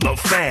The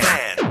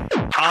Fan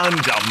on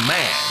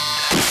demand.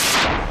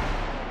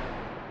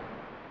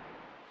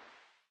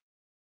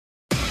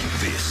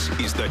 This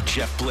is the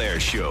Jeff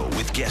Blair Show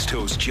with guest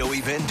host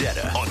Joey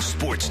Vendetta on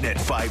Sportsnet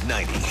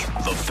 590.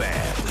 The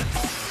Fan.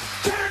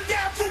 Turn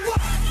down for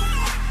what?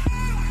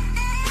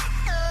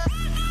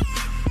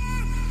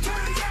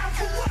 Turn down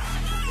for what?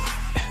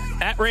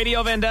 At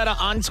Radio Vendetta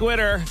on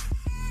Twitter.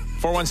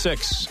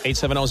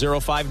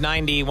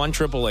 416-870-0590,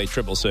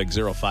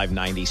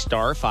 1-888-666-0590,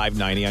 star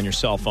 590 on your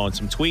cell phone.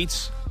 Some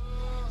tweets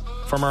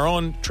from our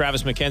own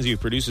Travis McKenzie, who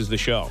produces the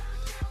show.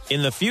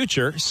 In the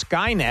future,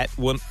 Skynet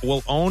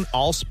will own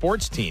all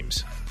sports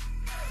teams.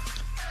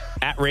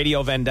 At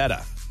Radio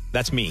Vendetta.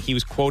 That's me. He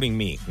was quoting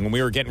me. When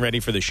we were getting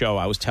ready for the show,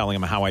 I was telling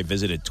him how I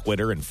visited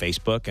Twitter and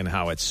Facebook and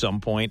how at some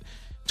point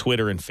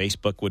Twitter and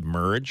Facebook would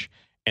merge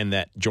and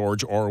that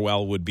George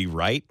Orwell would be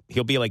right.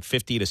 He'll be like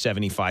 50 to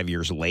 75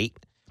 years late.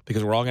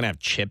 Because we're all going to have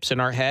chips in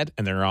our head,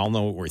 and they all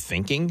know what we're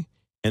thinking.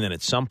 And then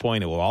at some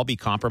point, it will all be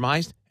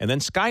compromised, and then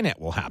Skynet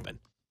will happen.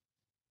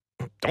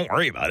 Don't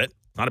worry about it.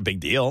 Not a big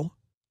deal.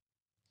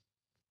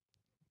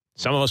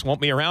 Some of us won't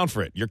be around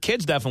for it. Your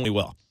kids definitely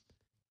will.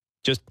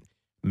 Just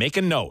make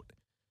a note.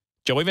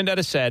 Joey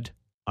Vendetta said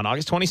on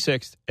August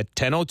 26th at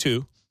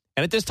 10:02,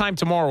 and at this time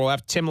tomorrow, we'll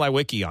have Tim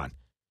Lewicki on.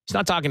 He's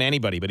not talking to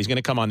anybody, but he's going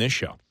to come on this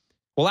show.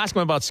 We'll ask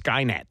him about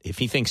Skynet, if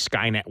he thinks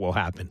Skynet will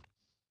happen.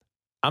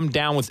 I'm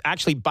down with,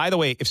 actually, by the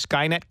way, if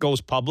Skynet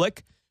goes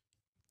public,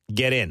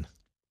 get in.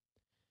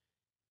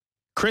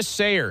 Chris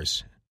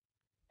Sayers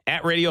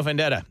at Radio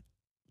Vendetta.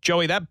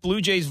 Joey, that Blue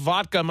Jays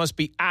vodka must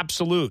be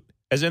absolute,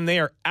 as in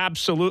they are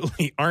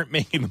absolutely aren't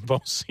making the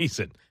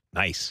postseason.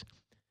 Nice.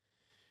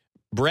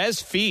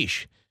 Brez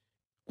Fish.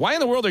 Why in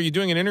the world are you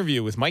doing an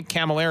interview with Mike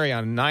Camilleri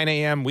on 9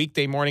 a.m.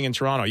 weekday morning in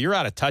Toronto? You're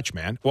out of touch,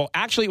 man. Well,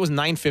 actually, it was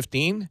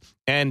 9:15,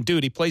 and,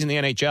 dude, he plays in the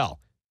NHL.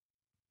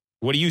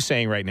 What are you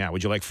saying right now?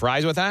 Would you like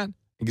fries with that?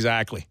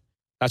 Exactly.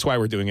 That's why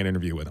we're doing an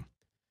interview with him.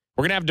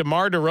 We're going to have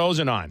DeMar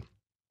DeRozan on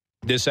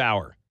this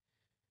hour.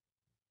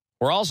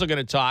 We're also going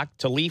to talk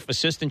to Leaf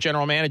Assistant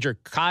General Manager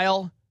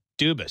Kyle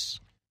Dubas.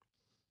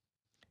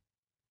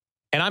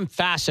 And I'm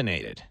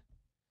fascinated,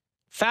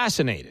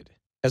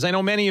 as I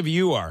know many of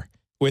you are,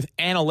 with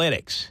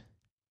analytics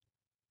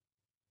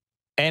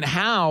and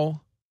how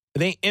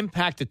they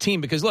impact the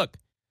team. Because, look,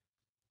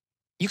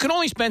 you can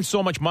only spend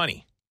so much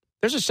money.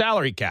 There's a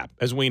salary cap,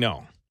 as we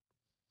know.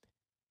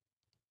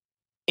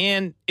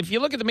 And if you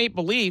look at the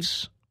Maple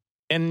Leafs,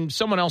 and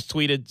someone else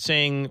tweeted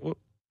saying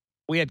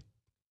we had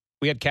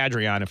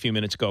Kadri on a few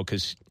minutes ago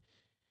because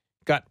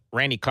got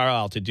Randy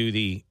Carlyle to do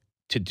the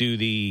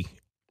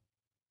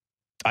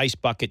ice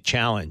bucket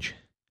challenge.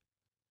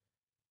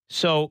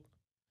 So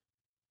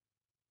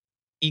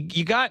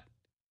you got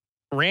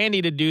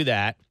Randy to do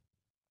that,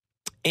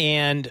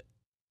 and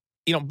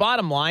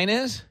bottom line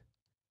is,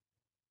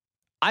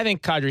 I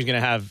think Kadri's going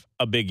to have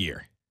a big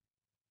year.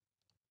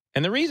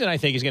 And the reason I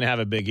think he's going to have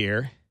a big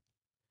year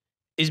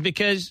is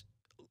because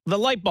the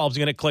light bulb's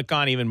going to click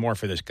on even more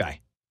for this guy.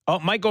 Oh,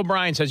 Mike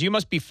O'Brien says, you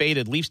must be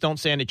faded. Leafs don't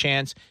stand a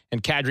chance,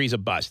 and Kadri's a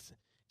bust.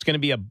 It's going to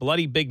be a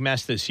bloody big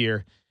mess this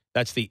year.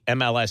 That's the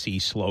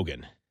MLSE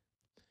slogan.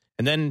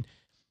 And then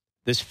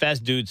this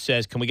Fez dude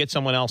says, can we get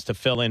someone else to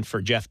fill in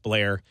for Jeff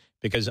Blair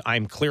because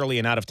I'm clearly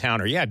an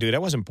out-of-towner? Yeah, dude, I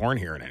wasn't born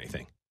here in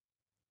anything.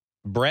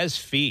 Brez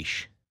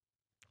Fish.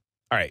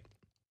 All right.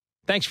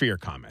 Thanks for your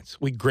comments.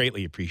 We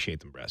greatly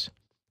appreciate them, Brez.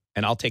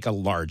 And I'll take a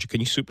large.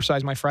 Can you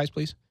supersize my fries,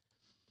 please?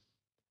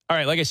 All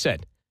right, like I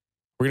said,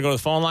 we're going to go to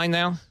the phone line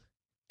now.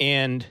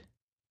 And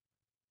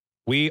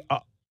what's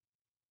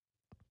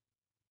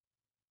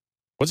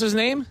his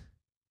name?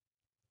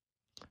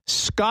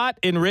 Scott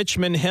in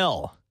Richmond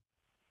Hill.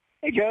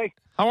 Hey, Joey.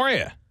 How are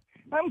you?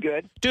 I'm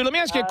good. Dude, let me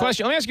ask you a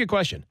question.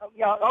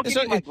 Yeah, I'll give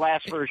you my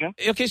glass version.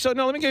 Okay, so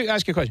no, let me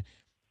ask you a question.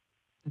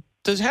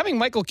 Does having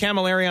Michael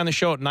Camilleri on the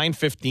show at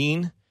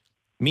 9:15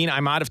 mean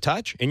I'm out of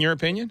touch, in your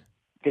opinion?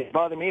 Didn't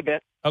bother me a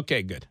bit.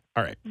 Okay, good.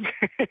 All right.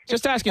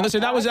 Just asking. Listen,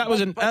 that was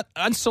an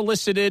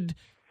unsolicited,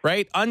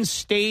 right,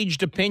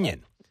 unstaged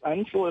opinion.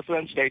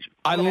 Unsolicited, unstaged.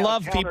 I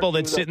love people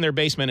that sit in their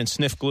basement and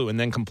sniff glue and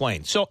then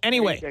complain. So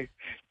anyway,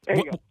 there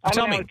you go. I'm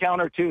tell an me.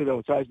 out-of-towner too,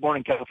 though. So I was born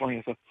in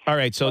California. So. All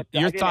right. So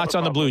your thoughts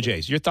on the Blue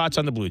Jays? Your thoughts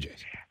on the Blue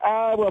Jays?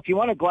 Well, if you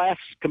want a glass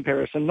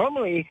comparison,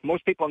 normally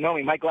most people know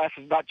me. My glass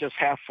is not just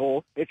half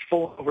full; it's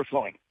full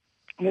overflowing.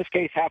 In this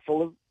case, half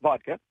full of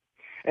vodka,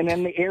 and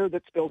then the air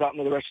that spilled out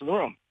into the rest of the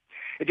room.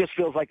 It just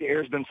feels like the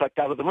air has been sucked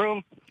out of the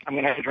room. I'm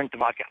going to have to drink the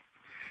vodka.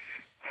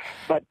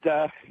 But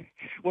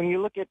when you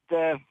look at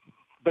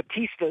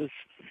Batista's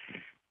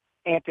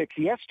antics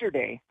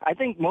yesterday, I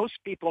think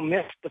most people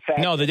missed the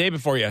fact. No, the day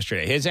before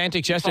yesterday. His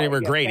antics yesterday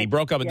were great. He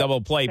broke up a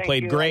double play,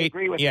 played great. I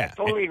agree with that.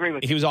 Totally agree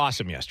with He was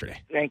awesome yesterday.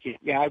 Thank you.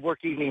 Yeah, I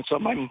work evenings, so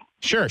I'm...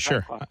 Sure.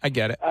 I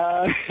get it.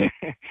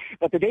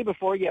 But the day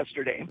before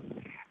yesterday,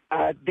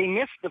 they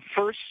missed the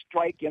first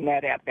strike in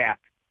that at-bat.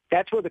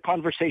 That's where the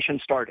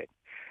conversation started.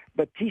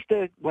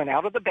 Batista went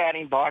out of the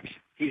batting box.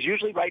 He's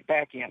usually right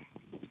back in.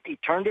 He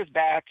turned his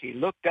back. He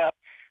looked up.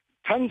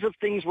 tons of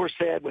things were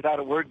said without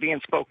a word being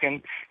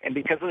spoken, and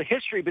because of the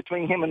history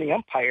between him and the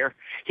umpire,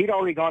 he'd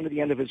already gone to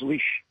the end of his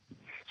leash.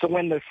 So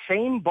when the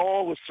same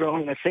ball was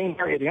thrown in the same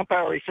area, the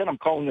umpire already said, I'm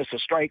calling this a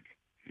strike,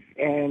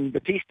 and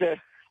Bautista,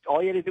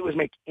 all he had to do was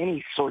make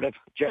any sort of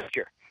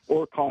gesture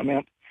or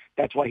comment.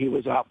 That's why he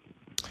was up.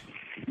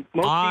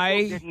 Most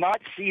people did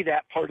not see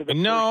that part of the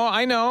No,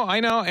 I know.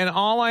 And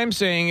all I'm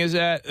saying is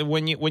that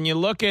when you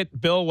look at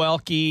Bill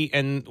Welke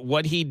and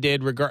what he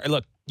did,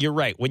 look, you're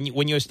right. When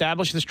you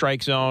establish the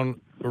strike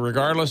zone,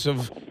 regardless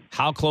of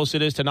how close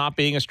it is to not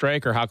being a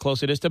strike or how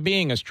close it is to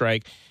being a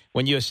strike,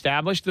 when you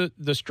establish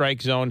the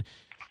strike zone,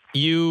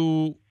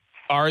 you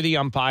are the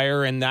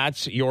umpire, and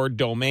that's your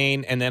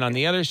domain. And then on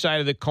the other side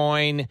of the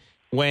coin,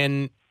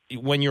 when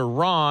you're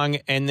wrong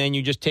and then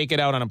you just take it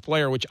out on a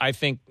player, which I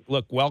think,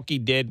 look,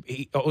 Welke did.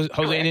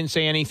 Jose didn't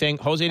say anything.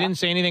 Jose didn't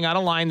say anything out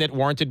of line that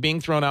warranted being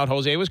thrown out.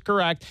 Jose was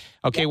correct.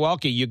 Okay,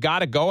 Welke, you got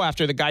to go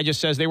after the guy just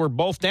says they were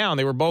both down.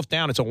 They were both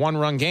down. It's a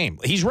one-run game.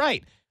 He's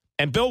right.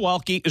 And Bill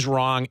Welke is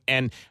wrong.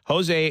 And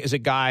Jose is a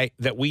guy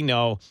that we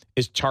know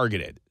is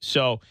targeted.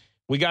 So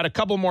we got a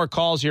couple more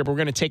calls here, but we're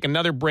going to take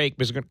another break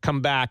because we're going to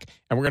come back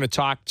and we're going to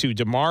talk to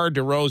DeMar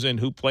DeRozan,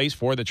 who plays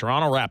for the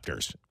Toronto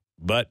Raptors,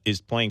 but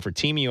is playing for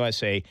Team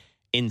USA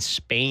in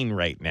Spain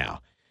right now.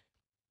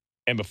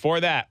 And before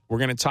that, we're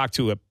going to talk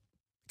to a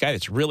guy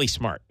that's really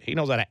smart. He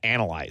knows how to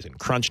analyze and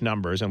crunch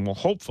numbers and will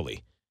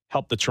hopefully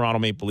help the Toronto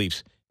Maple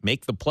Leafs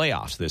make the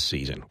playoffs this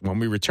season when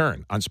we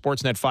return on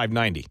Sportsnet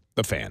 590,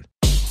 The Fan.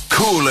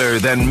 Cooler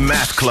than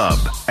Math Club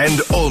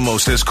and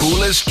almost as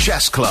cool as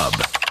Chess Club.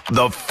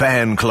 The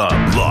Fan Club.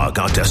 Log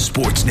on to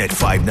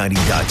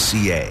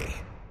sportsnet590.ca.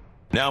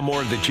 Now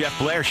more of the Jeff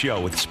Blair Show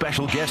with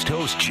special guest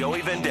host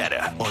Joey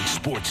Vendetta on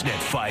Sportsnet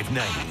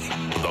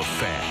 590, The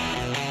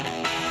Fan.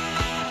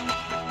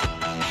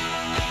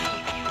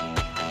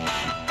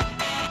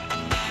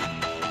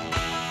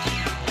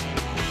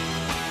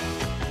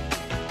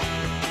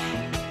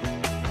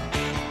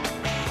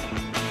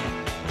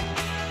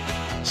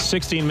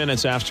 "16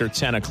 minutes after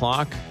 10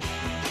 o'clock.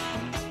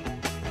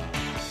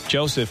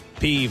 Joseph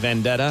P.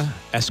 Vendetta,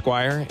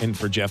 Esquire, in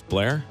for Jeff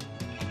Blair.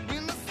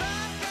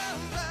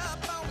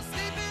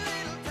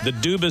 The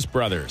Dubas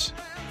brothers,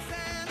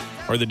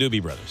 or the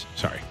Doobie brothers,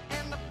 sorry.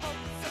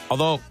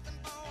 Although,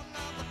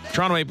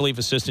 Toronto Maple Leaf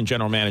Assistant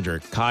General Manager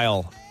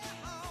Kyle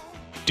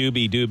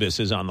Doobie Dubas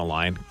is on the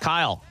line.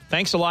 Kyle,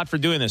 thanks a lot for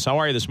doing this. How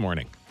are you this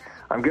morning?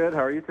 I'm good.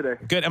 How are you today?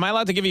 Good. Am I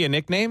allowed to give you a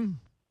nickname?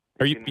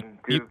 Or you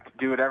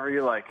do whatever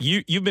you like.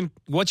 You've been.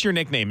 What's your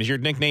nickname? Is your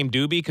nickname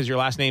Doobie because your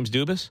last name's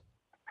Dubas?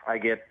 I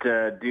get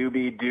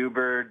Doobie,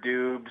 Doober,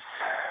 Doobs,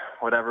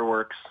 whatever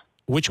works.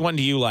 Which one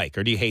do you like,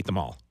 or do you hate them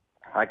all?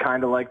 I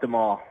kind of like them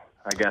all.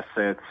 I guess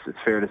it's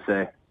fair to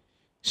say.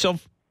 So,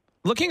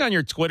 looking on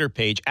your Twitter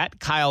page, at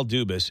Kyle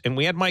Dubas, and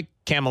we had Mike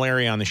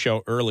Camilleri on the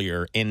show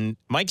earlier, and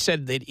Mike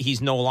said that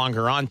he's no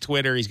longer on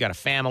Twitter. He's got a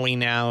family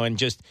now, and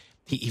just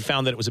he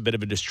found that it was a bit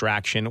of a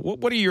distraction.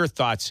 What are your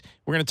thoughts?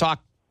 We're going to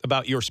talk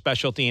about your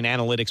specialty in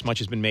analytics. Much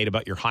has been made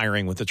about your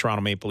hiring with the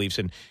Toronto Maple Leafs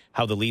and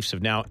how the Leafs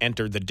have now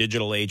entered the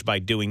digital age by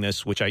doing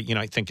this, which I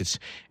think it's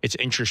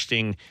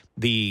interesting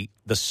the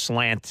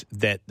slant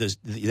that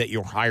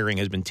your hiring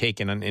has been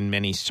taken in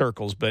many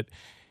circles. But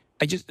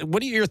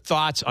what are your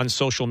thoughts on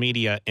social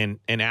media and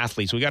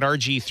athletes? We got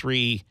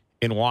RG3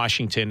 in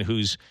Washington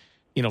who's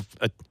not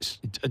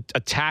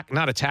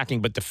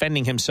attacking, but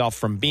defending himself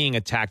from being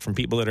attacked from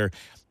people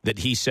that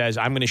he says,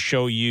 I'm going to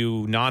show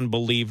you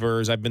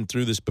non-believers. I've been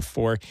through this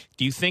before.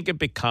 Do you think it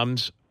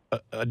becomes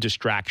a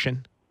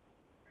distraction?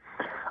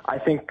 I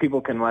think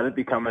people can let it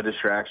become a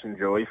distraction,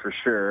 Joey, for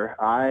sure.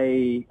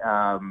 And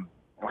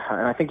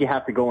I think you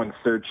have to go and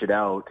search it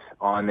out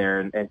on there.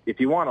 And if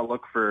you want to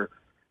look for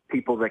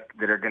people that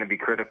are going to be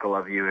critical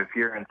of you, if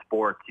you're in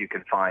sports, you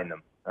can find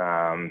them.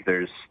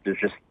 There's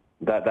just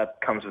that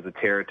comes with the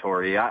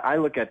territory. I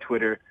look at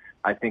Twitter.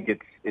 I think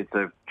it's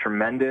a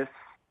tremendous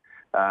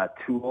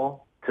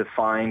tool to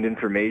find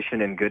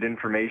information and good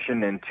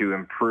information, and to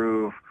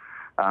improve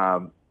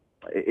the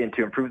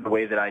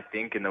way that I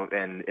think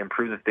and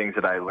improve the things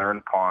that I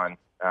learn upon.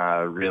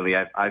 Really,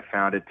 I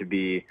found it to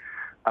be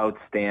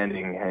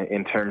outstanding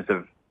in terms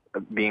of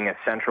being a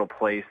central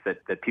place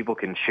that people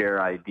can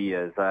share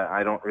ideas.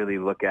 I don't really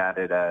look at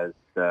it as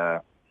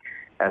a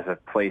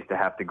place to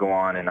have to go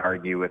on and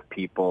argue with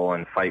people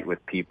and fight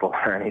with people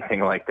or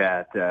anything like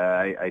that.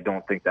 I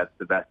don't think that's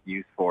the best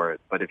use for it.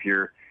 But if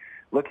you're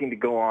looking to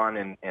go on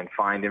and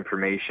find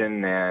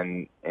information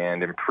and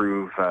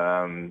improve,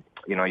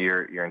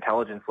 your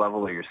intelligence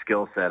level or your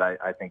skill set,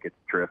 I think it's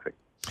terrific.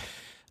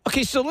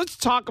 Okay, so let's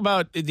talk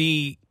about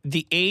the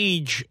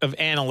age of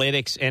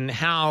analytics and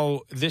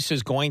how this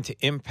is going to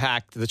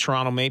impact the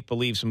Toronto Maple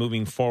Leafs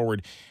moving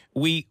forward.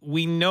 We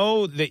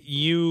know that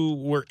you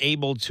were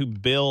able to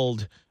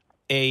build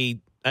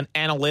an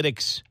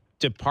analytics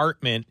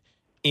department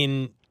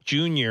in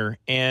junior,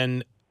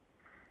 and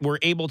were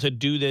able to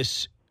do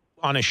this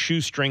on a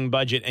shoestring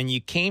budget, and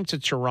you came to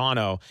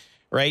Toronto,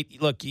 right?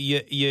 Look,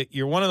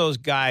 you're one of those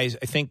guys.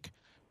 I think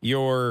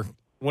your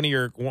one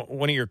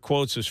of your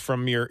quotes is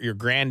from your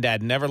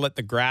granddad. Never let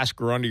the grass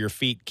grow under your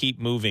feet. Keep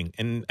moving.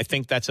 And I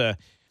think that's a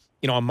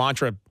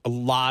mantra a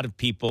lot of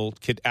people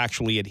could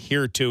actually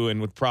adhere to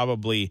and would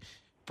probably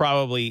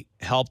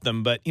help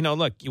them. But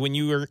look, when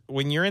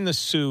you're in the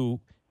Sioux,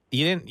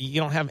 you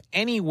don't have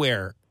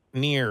anywhere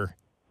near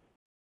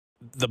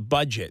the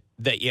budget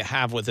that you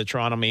have with the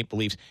Toronto Maple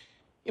Leafs.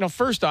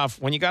 First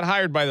off, when you got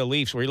hired by the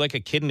Leafs, were you like a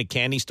kid in a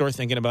candy store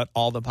thinking about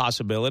all the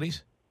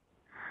possibilities?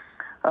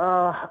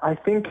 I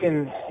think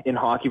in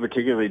hockey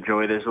particularly,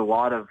 Joey, there's a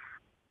lot of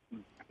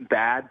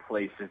bad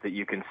places that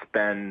you can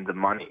spend the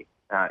money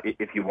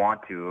if you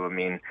want to. I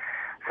mean,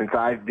 since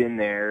I've been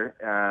there,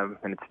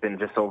 and it's been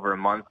just over a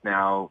month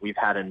now, we've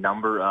had a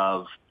number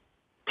of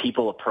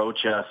people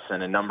approach us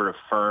and a number of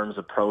firms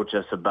approach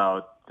us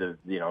about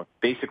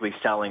basically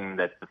selling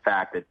the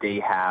fact that they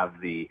have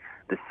the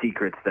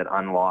secrets that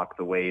unlock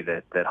the way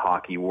that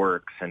hockey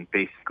works. And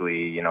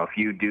basically, if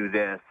you do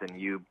this and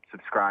you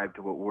subscribe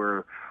to what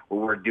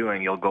we're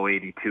doing, you'll go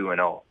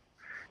 82-0.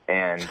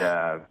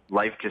 And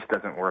life just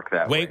doesn't work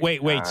that way.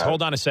 Wait.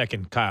 Hold on a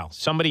second, Kyle.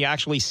 Somebody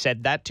actually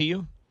said that to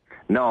you?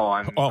 No,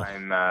 I'm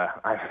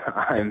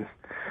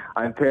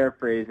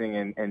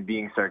paraphrasing and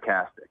being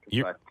sarcastic.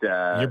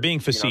 You're being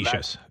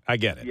facetious. I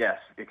get it. Yes,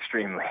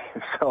 extremely.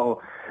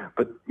 So,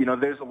 but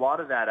there's a lot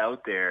of that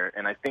out there,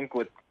 and I think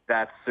what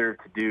that's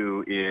served to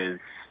do is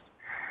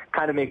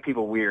kind of make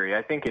people weary.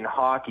 I think in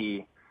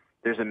hockey,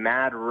 there's a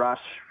mad rush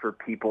for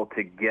people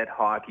to get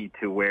hockey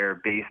to where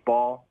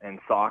baseball and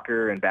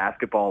soccer and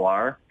basketball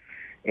are,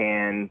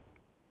 and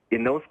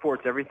in those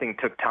sports, everything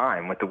took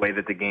time with the way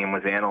that the game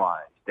was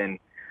analyzed. And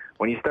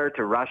when you start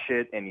to rush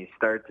it and you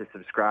start to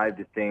subscribe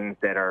to things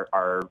that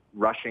are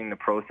rushing the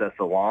process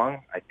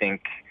along, I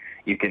think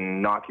you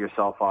can knock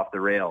yourself off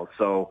the rails.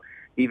 So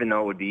even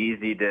though it would be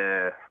easy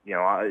to,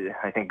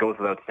 I think it goes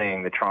without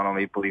saying the Toronto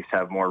Maple Leafs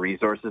have more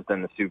resources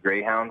than the Sioux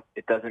Greyhounds,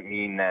 it doesn't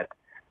mean that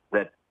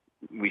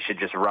we should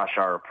just rush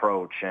our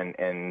approach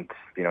and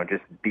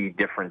just be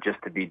different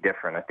just to be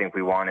different. I think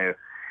we want to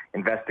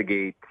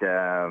investigate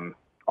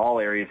all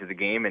areas of the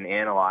game and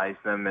analyze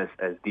them as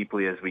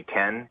deeply as we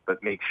can,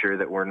 but make sure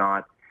that we're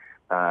not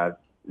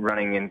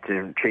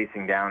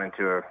chasing down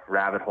into a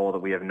rabbit hole that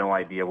we have no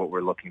idea what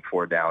we're looking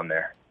for down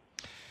there.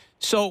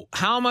 So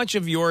how much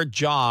of your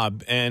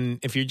job, and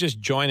if you're just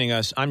joining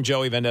us, I'm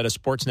Joey Vendetta,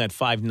 Sportsnet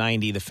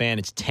 590, The Fan.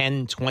 It's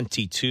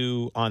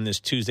 10:22 on this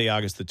Tuesday,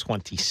 August the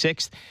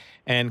 26th.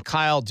 And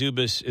Kyle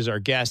Dubas is our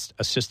guest,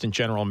 assistant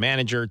general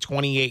manager,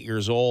 28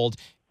 years old,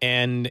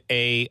 and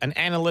an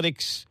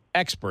analytics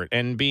expert,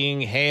 and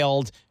being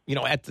hailed,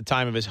 at the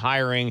time of his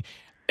hiring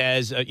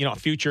as a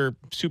future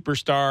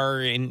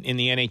superstar in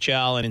the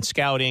NHL and in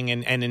scouting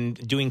and in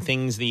doing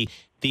things the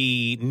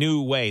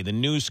new way, the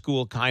new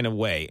school kind of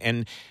way.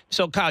 And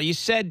so, Kyle, you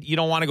said you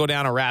don't want to go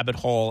down a rabbit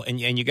hole and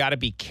you got to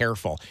be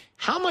careful.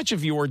 How much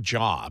of your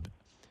job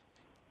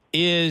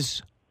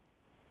is,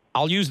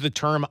 I'll use the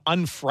term,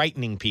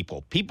 unfrightening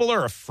people? People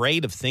are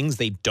afraid of things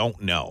they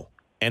don't know,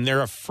 and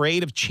they're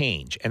afraid of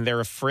change, and they're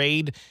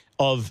afraid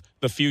of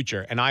the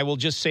future. And I will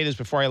just say this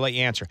before I let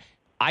you answer.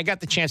 I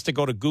got the chance to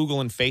go to Google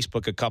and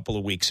Facebook a couple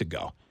of weeks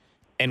ago.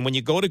 And when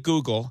you go to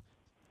Google,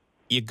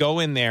 you go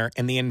in there,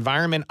 and the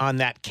environment on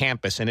that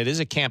campus, and it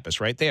is a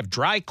campus, right? They have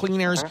dry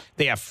cleaners.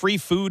 They have free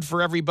food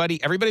for everybody.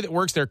 Everybody that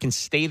works there can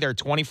stay there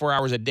 24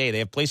 hours a day. They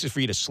have places for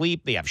you to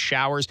sleep. They have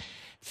showers.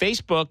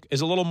 Facebook is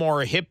a little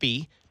more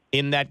hippie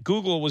in that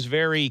Google was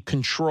very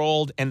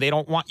controlled, and they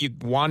don't want you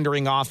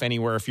wandering off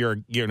anywhere if you're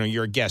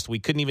a guest. We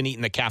couldn't even eat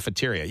in the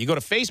cafeteria. You go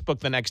to Facebook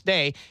the next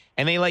day,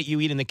 and they let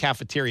you eat in the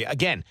cafeteria.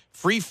 Again,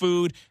 free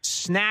food,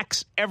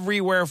 snacks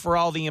everywhere for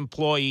all the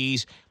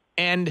employees,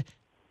 and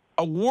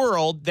a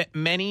world that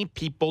many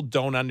people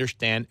don't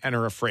understand and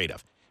are afraid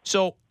of.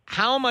 So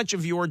how much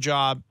of your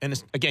job,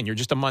 and again, you're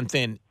just a month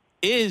in,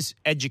 is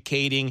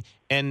educating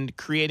and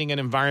creating an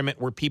environment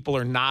where people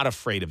are not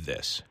afraid of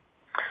this?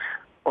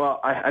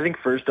 Well, I think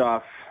first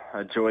off,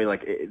 Joey,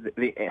 like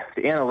the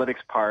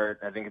analytics part,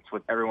 I think it's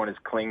what everyone is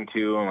clinging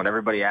to and what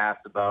everybody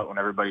asks about, when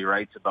everybody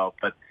writes about.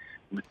 But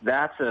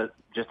that's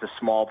just a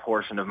small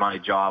portion of my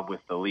job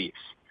with the Leafs.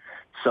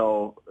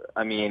 So,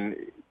 I mean,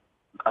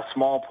 a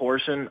small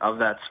portion of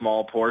that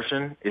small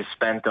portion is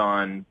spent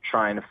on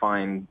trying to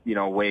find,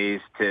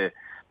 ways to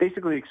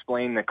basically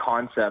explain the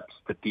concepts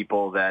to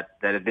people that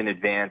have been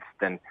advanced.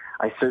 And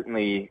I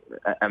certainly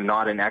am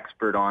not an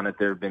expert on it.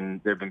 There have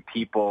been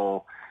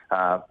people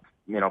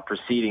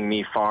preceding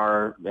me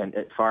far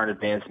in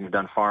advance and have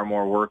done far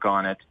more work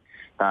on it,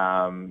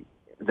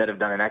 that have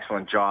done an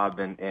excellent job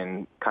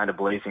in kind of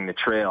blazing the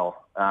trail.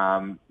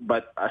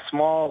 But a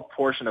small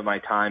portion of my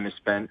time is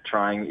spent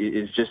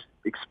is just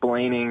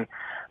explaining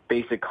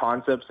basic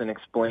concepts and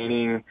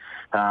explaining,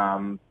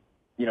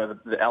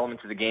 the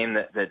elements of the game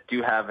that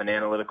do have an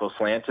analytical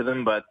slant to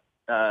them. But,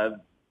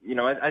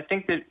 I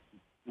think that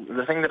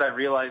the thing that I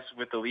realized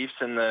with the Leafs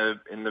in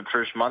the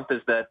first month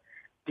is that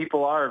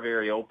people are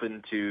very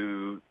open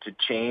to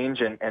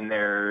change, and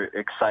they're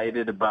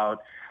excited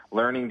about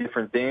learning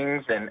different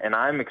things. And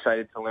I'm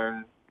excited to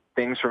learn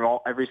things from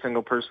every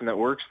single person that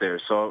works there.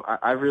 So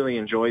I've really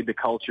enjoyed the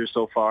culture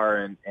so far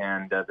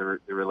and the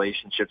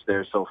relationships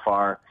there so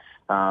far.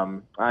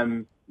 I'm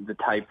the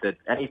type that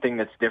anything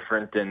that's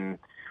different and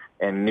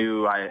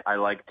new, I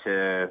like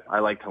to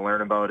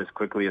learn about as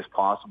quickly as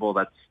possible.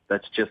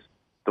 That's just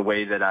the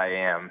way that I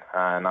am,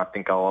 and I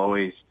think I'll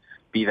always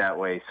be that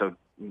way. So,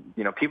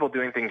 people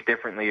doing things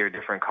differently or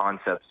different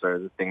concepts are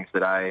the things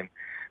that I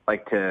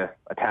like to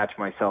attach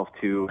myself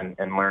to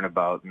and learn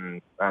about,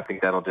 and I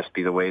think that'll just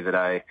be the way that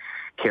I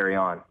carry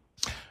on.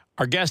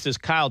 Our guest is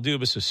Kyle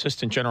Dubas,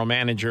 Assistant General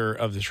Manager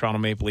of the Toronto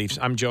Maple Leafs.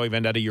 I'm Joey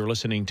Vendetta. You're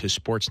listening to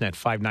Sportsnet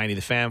 590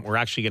 The Fan. We're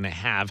actually going to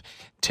have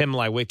Tim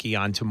Leiweke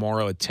on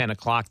tomorrow at 10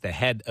 o'clock, the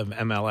head of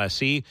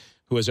MLSE,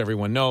 who, as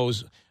everyone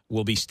knows,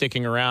 will be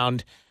sticking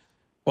around.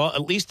 Well,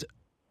 at least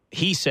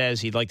he says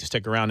he'd like to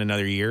stick around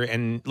another year.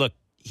 And look,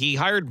 he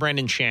hired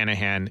Brendan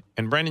Shanahan,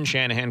 and Brendan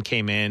Shanahan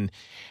came in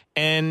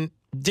and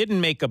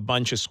didn't make a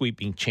bunch of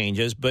sweeping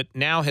changes, but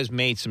now has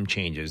made some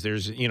changes.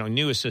 There's,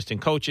 new assistant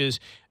coaches,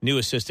 new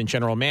assistant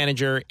general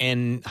manager,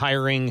 and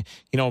hiring,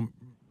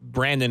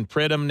 Brandon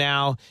Pridham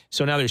now.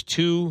 So now there's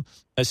 2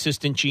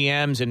 assistant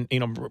GMs,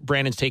 and,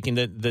 Brandon's taking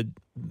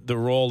the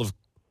role of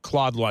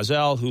Claude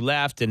Loisel, who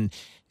left. And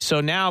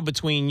so now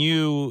between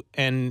you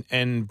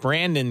and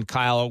Brandon,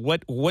 Kyle,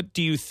 what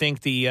do you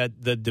think the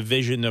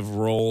division of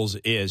roles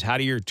is? How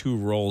do your 2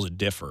 roles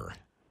differ?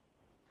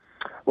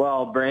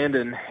 Well,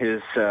 Brandon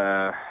is,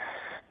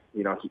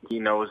 he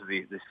knows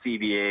the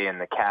CBA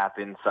and the cap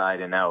inside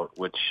and out,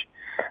 which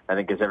I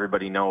think, as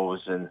everybody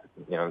knows, and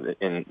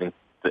in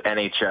the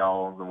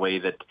NHL, the way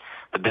that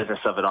the business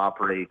of it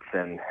operates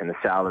and the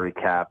salary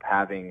cap,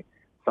 having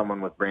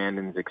someone with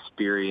Brandon's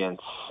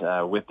experience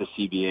with the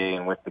CBA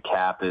and with the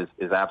cap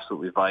is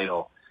absolutely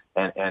vital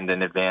and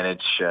an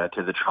advantage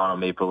to the Toronto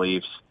Maple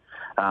Leafs.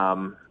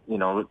 So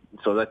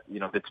that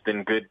it's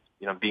been good.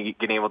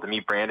 Getting able to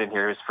meet Brandon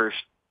here, his first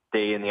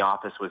day in the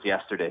office was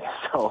yesterday.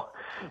 So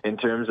in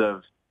terms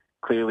of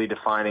clearly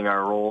defining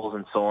our roles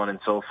and so on and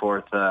so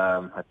forth,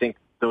 I think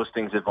those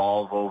things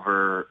evolve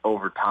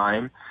over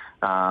time.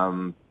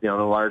 The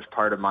large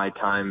part of my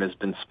time has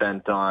been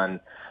spent on,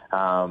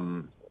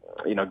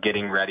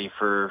 getting ready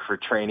for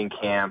training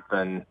camp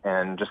and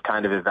just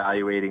kind of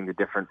evaluating the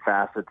different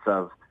facets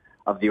of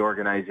the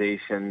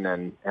organization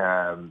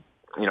and,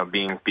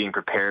 being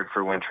prepared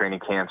for when training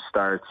camp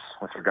starts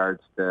with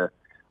regards to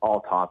all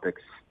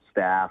topics,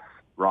 staff,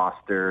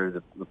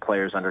 roster, the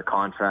players under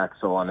contract,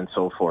 so on and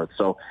so forth.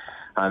 So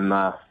I'm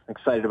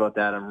excited about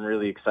that. I'm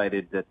really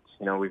excited that,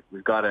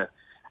 we've got an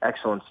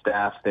excellent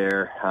staff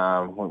there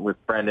with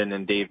Brendan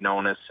and Dave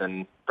Nonis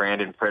and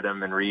Brandon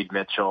Pridham and Reed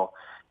Mitchell.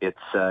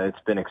 It's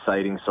been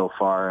exciting so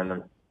far, and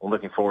I'm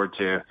looking forward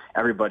to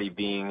everybody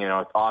being,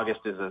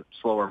 August is a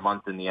slower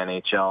month in the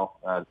NHL,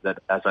 that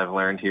as I've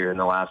learned here in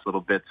the last little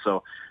bit.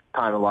 So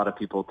time a lot of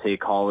people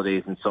take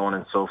holidays and so on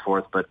and so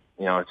forth, but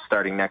it's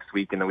starting next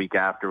week and the week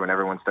after when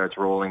everyone starts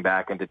rolling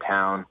back into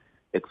town.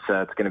 It's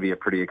going to be a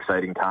pretty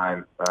exciting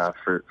time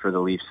for the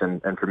Leafs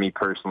and for me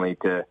personally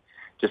to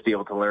just be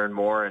able to learn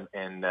more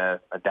and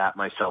adapt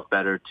myself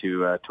better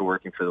to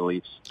working for the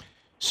Leafs.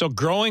 So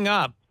growing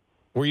up,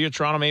 were you a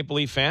Toronto Maple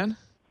Leaf fan?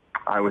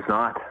 I was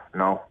not.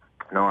 No,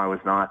 I was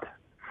not.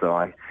 So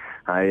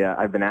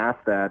I've been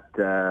asked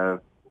that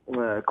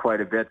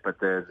quite a bit, but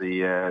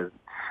the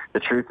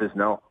truth is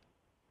no.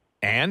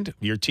 And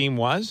your team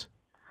was?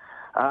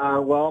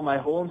 Well, my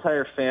whole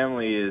entire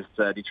family is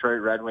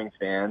Detroit Red Wing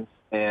fans,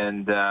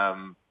 and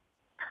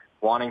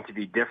wanting to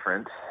be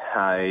different,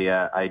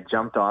 I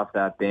jumped off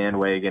that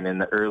bandwagon in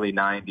the early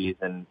 90s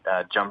and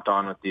jumped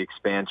on with the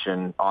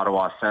expansion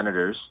Ottawa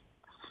Senators,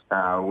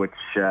 which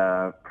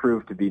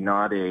proved to be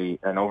not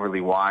an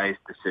overly wise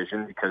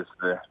decision because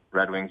the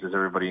Red Wings, as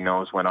everybody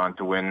knows, went on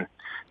to win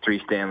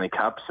 3 Stanley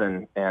Cups,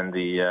 and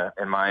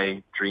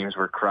my dreams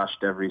were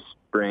crushed every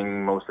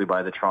spring, mostly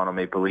by the Toronto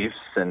Maple Leafs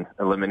and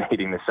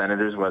eliminating the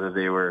Senators, whether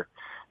they were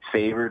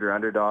favored or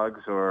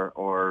underdogs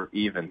or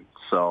even.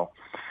 So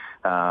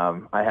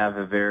I have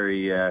a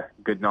very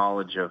good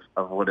knowledge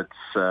of what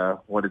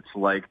it's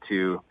like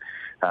to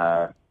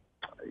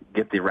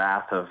get the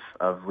wrath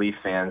of Leaf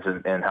fans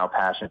and how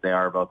passionate they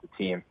are about the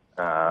team,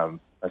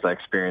 as I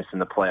experienced in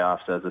the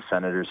playoffs as a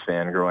Senators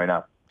fan growing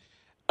up.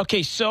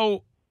 Okay,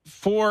 so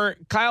for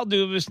Kyle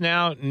Dubas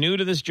now, new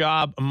to this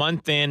job, a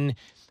month in,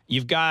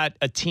 you've got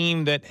a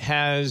team that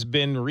has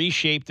been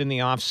reshaped in the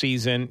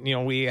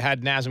offseason. We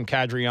had Nazem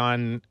Kadri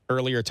on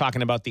earlier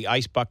talking about the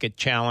Ice Bucket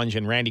Challenge,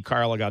 and Randy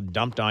Carlo got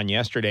dumped on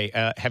yesterday.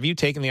 Have you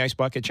taken the Ice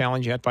Bucket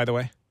Challenge yet, by the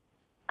way?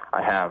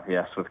 I have,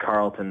 yes, with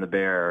Carlton the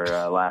Bear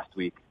last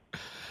week.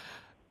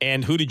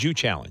 And who did you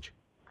challenge?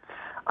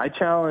 I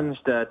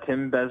challenged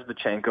Tim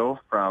Bezbachenko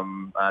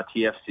from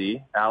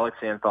TFC, Alex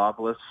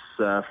Anthopoulos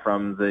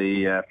from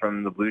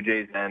the Blue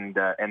Jays, and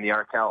the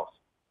Arkells.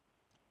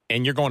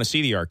 And you're going to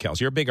see the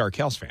Arkells. You're a big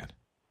Arkells fan.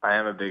 I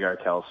am a big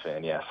Arkells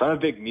fan, yes. I'm a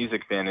big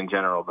music fan in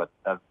general, but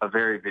a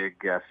very big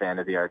fan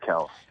of the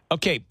Arkells.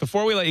 Okay,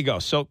 before we let you go,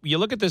 so you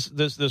look at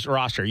this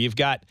roster. You've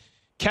got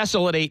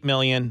Kessel at $8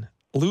 million,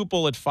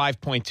 Lupul at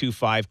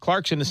 5.25.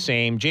 Clarkson the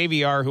same.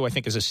 JVR, who I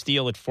think is a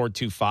steal, at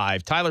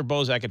 4.25. Tyler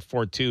Bozak at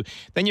 4.2.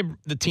 Then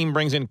the team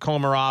brings in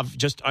Komarov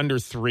just under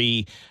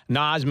 3.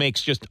 Nas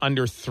makes just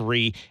under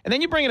 3. And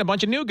then you bring in a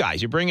bunch of new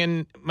guys. You bring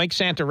in Mike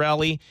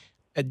Santorelli,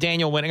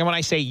 Daniel Winning. And when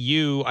I say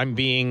you, I'm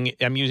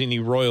using the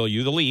royal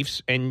you, the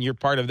Leafs, and you're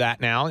part of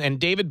that now. And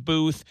David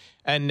Booth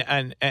and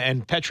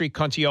Petri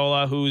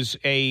Kontiola,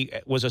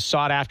 was a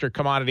sought after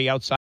commodity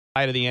outside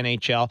of the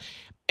NHL.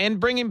 And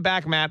bringing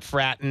back Matt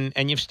Fratton,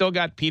 and you've still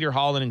got Peter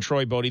Holland and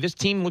Troy Bodie. This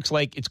team looks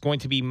like it's going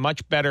to be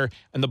much better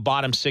in the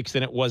bottom 6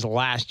 than it was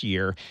last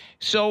year.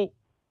 So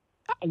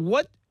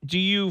what do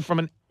you,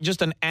 from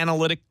just an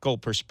analytical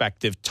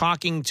perspective,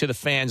 talking to the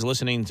fans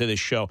listening to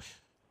this show,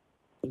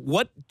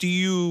 what do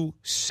you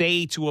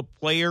say to a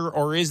player,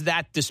 or is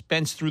that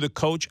dispensed through the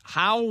coach?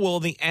 How will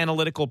the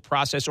analytical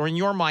process, or in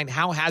your mind,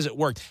 how has it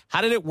worked?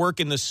 How did it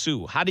work in the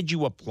Sioux? How did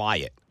you apply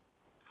it?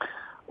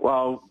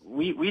 Well,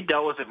 we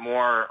dealt with it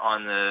more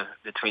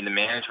between the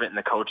management and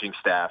the coaching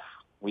staff.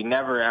 We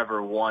never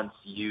ever once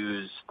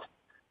used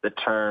the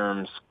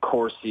terms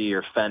Corsi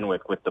or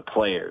Fenwick with the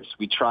players.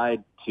 We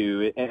tried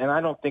to, and I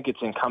don't think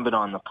it's incumbent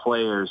on the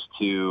players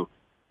to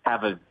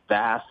have a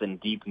vast and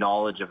deep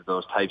knowledge of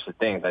those types of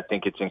things. I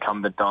think it's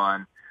incumbent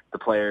on the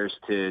players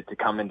to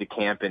come into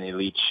camp in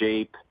elite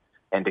shape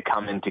and to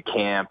come into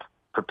camp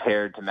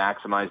prepared to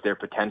maximize their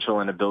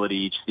potential and ability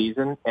each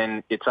season.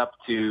 And it's up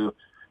to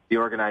the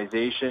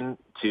organization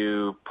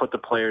to put the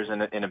players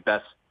in a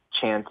best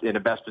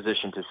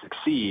position to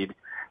succeed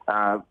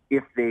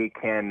if they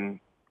can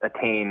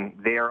attain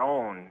their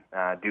own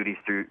duties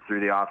through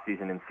the off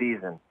season and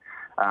season.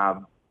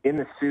 In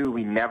the Sioux,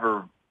 we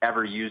never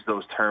ever used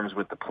those terms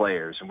with the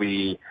players.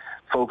 We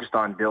focused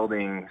on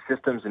building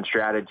systems and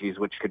strategies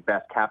which could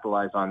best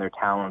capitalize on their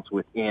talents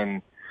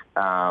within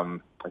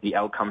the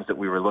outcomes that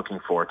we were looking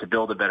for to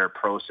build a better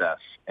process.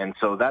 And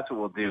so that's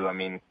what we'll do. I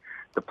mean,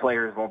 the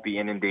players won't be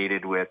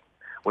inundated with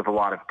a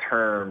lot of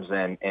terms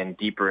and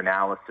deeper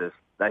analysis.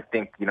 I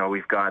think,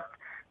 we've got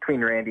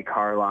between Randy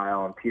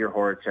Carlyle and Peter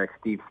Horacek,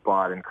 Steve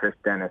Spott, and Chris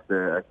Dennis,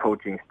 a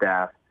coaching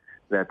staff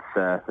that's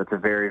a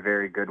very,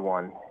 very good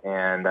one.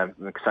 And I'm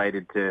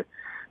excited to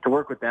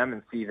work with them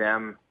and see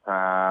them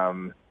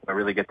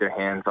really get their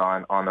hands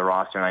on the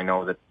roster. And I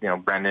know that,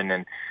 Brendan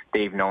and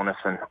Dave Nonis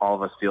and all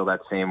of us feel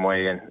that same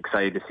way, and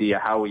excited to see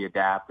how we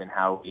adapt and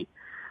how we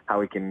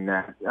can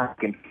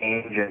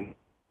change and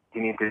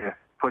continue to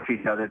push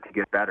each other to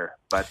get better.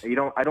 But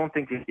I don't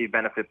think you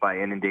benefit by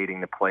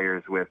inundating the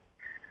players with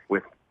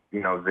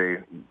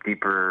the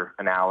deeper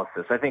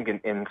analysis. I think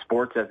in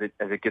sports, as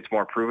it gets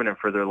more proven and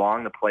further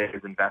along, the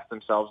players invest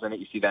themselves in it.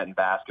 You see that in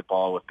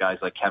basketball with guys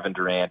like Kevin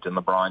Durant and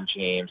LeBron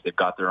James. They've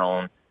got their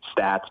own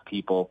stats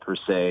people per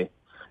se.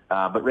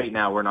 But right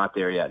now, we're not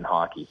there yet in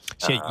hockey.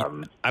 See,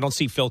 I don't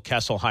see Phil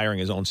Kessel hiring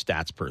his own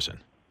stats person.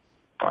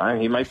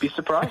 He might be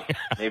surprised.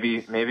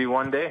 maybe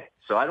one day.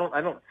 So I don't.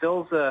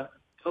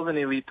 Phil's an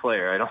elite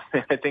player.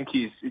 I think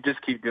he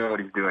just keep doing what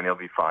he's doing. He'll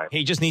be fine.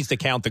 He just needs to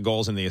count the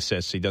goals and the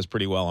assists. He does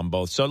pretty well on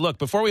both. So look,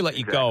 before we let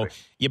you go,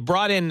 you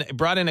brought in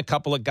a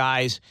couple of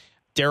guys,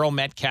 Daryl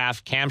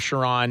Metcalf, Cam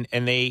Charron,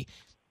 and they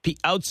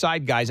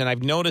outside guys. And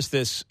I've noticed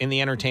this in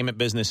the entertainment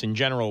business in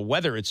general,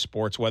 whether it's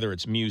sports, whether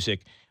it's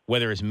music,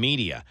 whether it's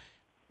media,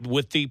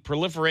 with the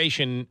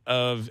proliferation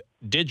of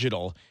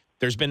digital,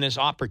 there's been this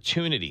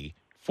opportunity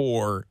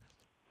for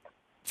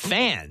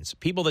fans,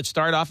 people that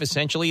start off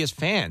essentially as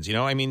fans,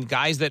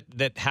 guys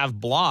that have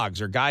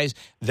blogs, or guys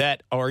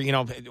that are,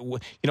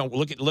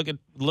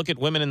 look at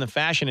women in the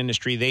fashion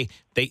industry. They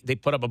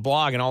put up a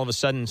blog and all of a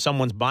sudden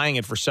someone's buying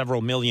it for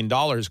several $1 million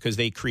because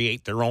they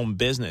create their own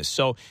business.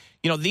 So,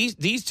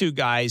 these two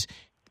guys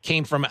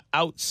came from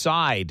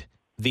outside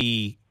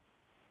the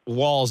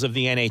walls of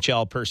the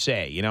NHL per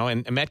se,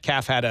 and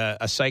Metcalf had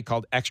a site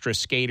called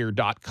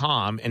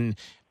extraskater.com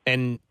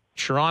and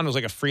Charron was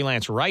like a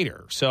freelance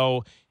writer.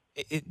 So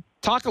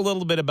talk a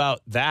little bit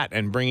about that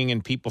and bringing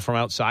in people from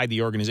outside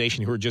the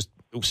organization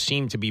who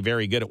seem to be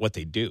very good at what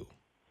they do.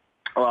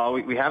 Well,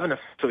 we haven't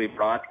officially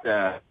brought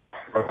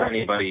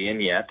anybody in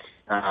yet,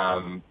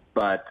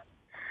 but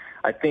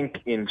I think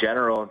in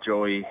general,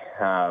 Joey.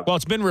 Well,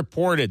 it's been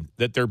reported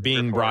that they're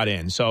being brought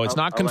in, so it's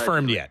not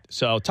confirmed yet.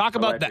 So talk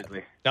about that.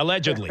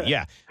 Allegedly,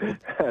 yeah.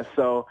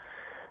 So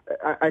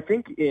I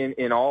think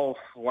in all,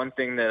 one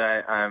thing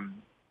that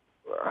I'm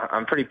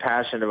pretty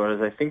passionate about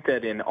is I think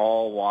that in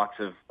all walks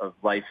of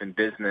life and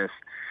business,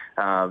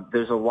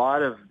 there's a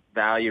lot of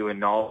value and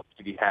knowledge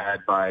to be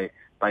had by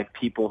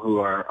people who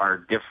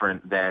are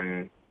different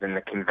than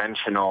the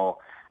conventional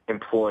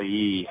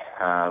employee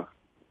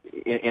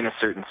in a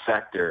certain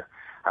sector.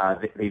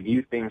 They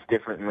view things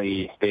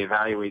differently, they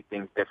evaluate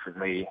things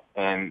differently,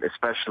 and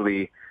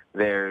especially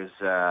there's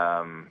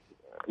a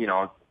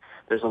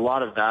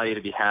lot of value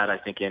to be had, I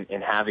think,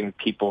 in having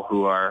people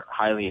who are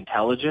highly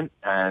intelligent,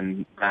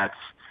 and I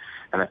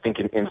think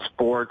in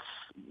sports,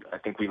 I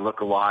think we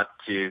look a lot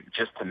to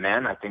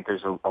men. I think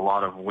there's a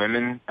lot of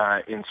women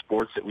in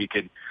sports that we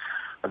could,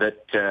 and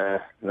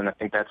I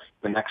think that's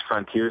the next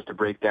frontier, is to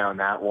break down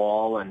that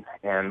wall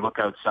and look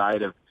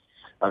outside of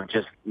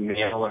just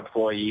male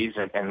employees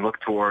and look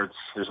towards.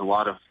 There's a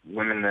lot of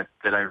women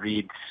that I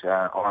read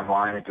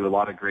online that do a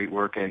lot of great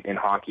work in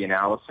hockey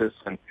analysis,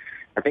 and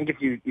I think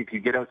if you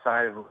get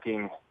outside of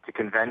looking to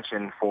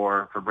convention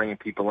for bringing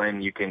people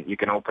in, you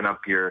can open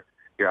up your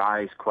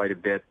eyes quite a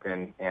bit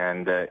and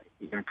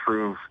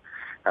improve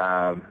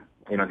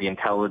the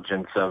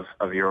intelligence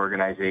of your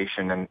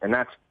organization, and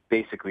that's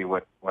basically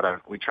what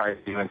we try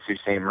to do in Sault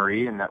Ste.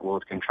 Marie, and that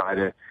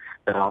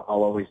I'll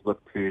always look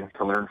to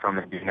learn from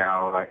and do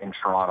now in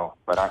Toronto.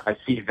 But I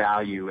see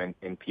value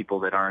in people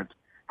that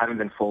haven't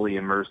been fully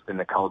immersed in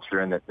the culture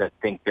and that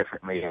think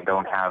differently and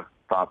don't have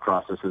thought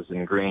processes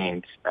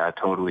ingrained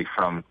totally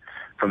from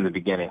the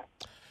beginning.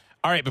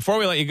 All right, before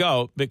we let you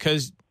go,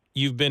 because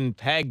you've been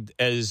pegged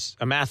as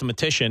a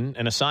mathematician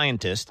and a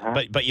scientist,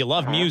 but you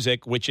love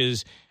music, which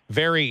is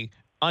very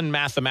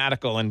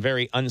unmathematical and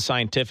very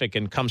unscientific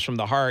and comes from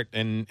the heart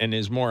and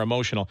is more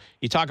emotional.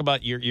 You talk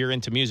about you're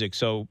into music.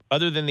 So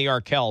other than the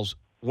Arkells,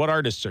 what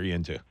artists are you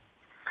into?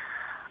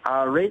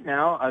 Right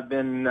now, I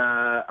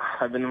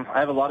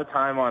have a lot of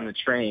time on the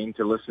train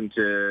to listen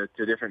to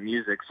different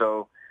music.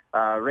 So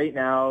right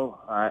now,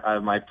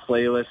 my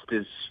playlist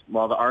is, the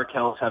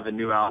Arkells have a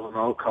new album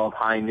out called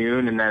High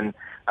Noon, and then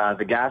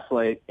the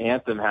Gaslight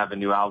Anthem have a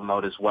new album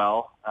out as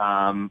well.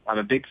 I'm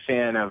a big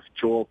fan of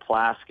Joel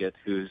Plaskett,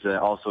 who's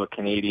also a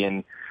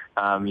Canadian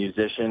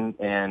musician,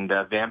 and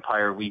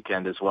Vampire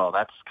Weekend as well.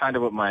 That's kind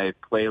of what my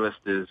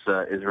playlist is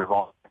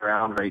revolving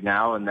around right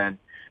now, and then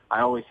I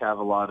always have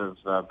a lot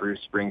of Bruce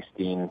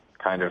Springsteen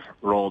kind of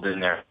rolled in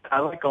there. I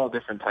like all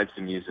different types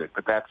of music,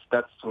 but that's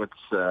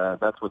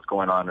what's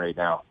going on right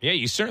now. Yeah,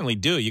 you certainly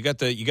do. You got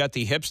the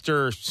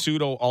hipster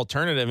pseudo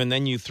alternative, and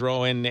then you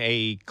throw in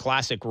a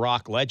classic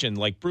rock legend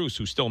like Bruce,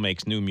 who still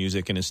makes new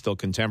music and is still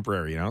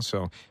contemporary.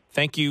 So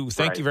thank you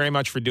very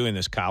much for doing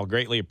this, Kyle.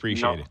 Greatly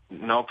appreciate it.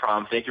 No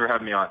problem. Thank you for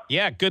having me on.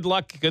 Yeah, good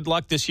luck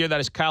this year. That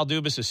is Kyle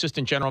Dubas,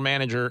 assistant general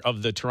manager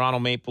of the Toronto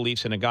Maple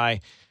Leafs, and a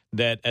guy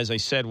that, as I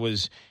said,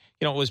 was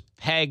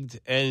pegged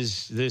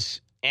as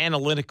this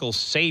analytical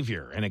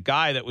savior and a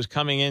guy that was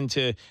coming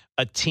into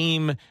a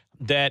team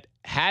that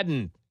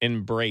hadn't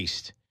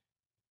embraced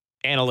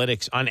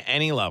analytics on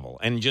any level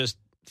and just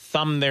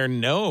thumbed their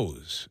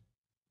nose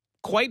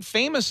quite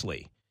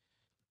famously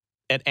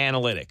at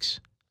analytics.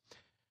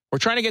 We're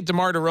trying to get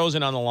DeMar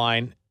DeRozan on the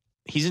line.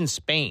 He's in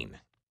Spain.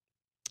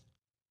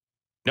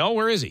 No,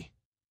 where is he?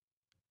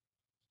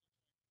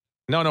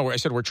 No, I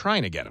said we're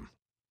trying to get him.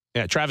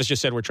 Yeah, Travis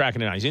just said we're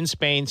tracking it down. He's in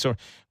Spain, so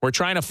we're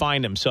trying to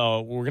find him.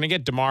 So we're going to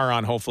get DeMar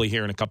on hopefully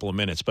here in a couple of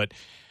minutes. But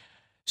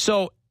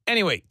so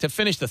anyway, to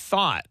finish the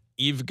thought,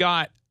 you've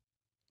got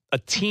a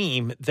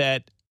team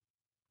that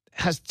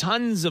has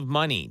tons of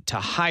money to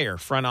hire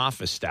front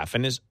office staff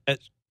and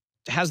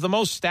has the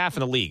most staff in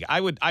the league. I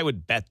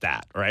would bet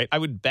that, right? I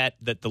would bet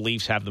that the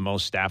Leafs have the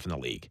most staff in the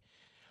league.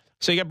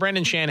 So you got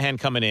Brendan Shanahan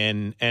coming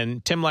in,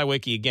 and Tim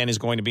Leiweke again is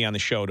going to be on the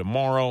show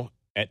tomorrow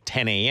at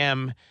 10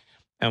 a.m.,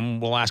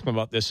 and we'll ask him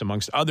about this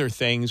amongst other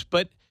things.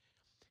 But,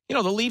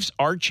 the Leafs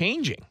are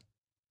changing.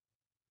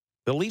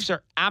 The Leafs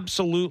are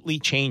absolutely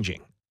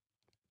changing.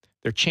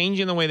 They're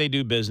changing the way they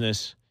do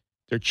business.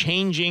 They're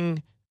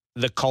changing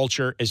the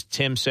culture, as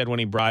Tim said when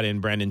he brought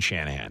in Brendan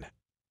Shanahan.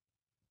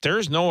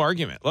 There's no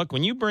argument. Look,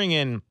 when you bring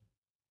in,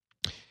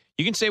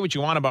 you can say what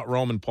you want about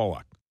Roman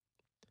Polak.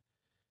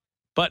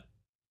 But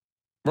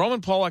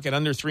Roman Polak at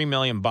under $3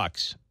 million,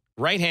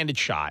 right-handed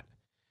shot.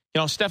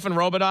 Stefan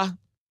Robidas,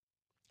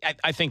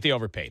 I think they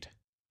overpaid.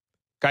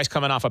 Guy's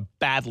coming off a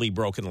badly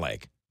broken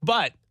leg.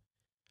 But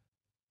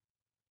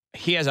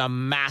he has a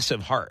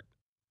massive heart.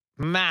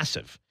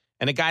 Massive.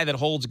 And a guy that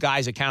holds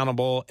guys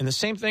accountable. And the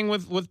same thing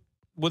with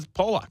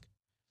Polak.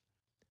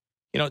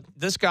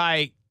 This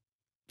guy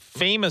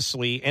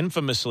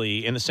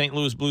infamously in the St.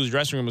 Louis Blues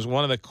dressing room was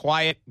one of the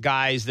quiet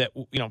guys that,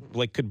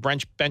 could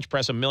bench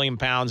press 1 million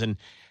pounds. And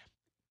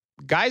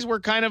guys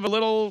were kind of a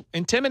little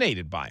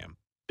intimidated by him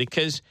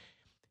because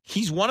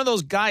he's one of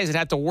those guys that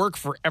had to work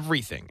for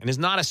everything and is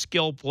not a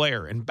skilled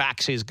player and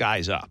backs his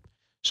guys up.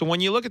 So when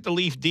you look at the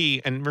Leaf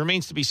D, and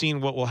remains to be seen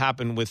what will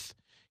happen with,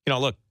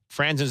 look,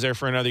 Franzen's there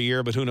for another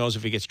year, but who knows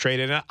if he gets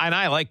traded. And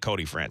I like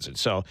Cody Franzen.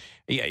 So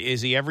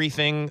is he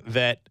everything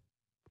that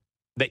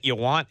you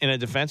want in a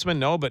defenseman?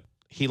 No, but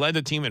he led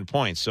the team in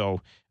points. So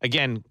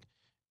again,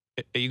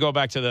 you go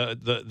back to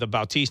the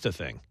Bautista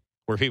thing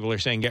where people are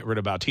saying get rid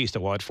of Bautista.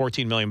 Well, at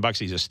 $14 million,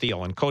 he's a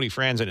steal. And Cody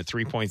Franzen at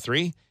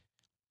 3.3.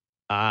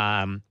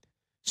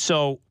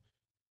 So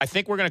I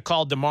think we're going to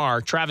call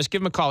DeMar. Travis,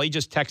 give him a call. He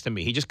just texted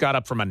me. He just got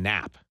up from a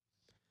nap.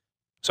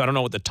 So I don't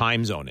know what the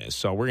time zone is.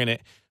 So we're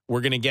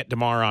going to get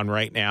DeMar on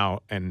right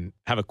now and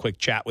have a quick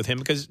chat with him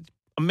because it's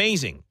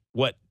amazing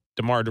what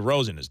DeMar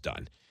DeRozan has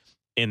done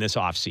in this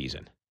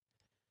offseason.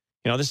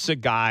 This is a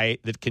guy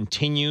that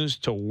continues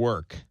to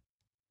work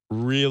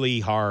really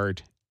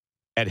hard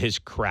at his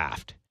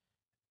craft.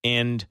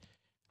 And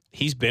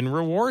he's been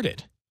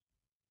rewarded.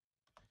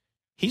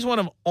 He's one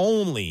of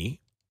only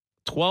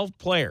 12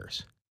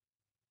 players,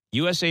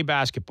 USA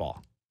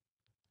Basketball,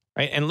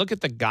 right? And look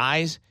at the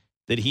guys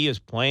that he is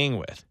playing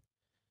with.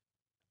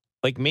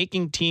 like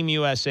making Team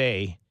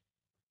USA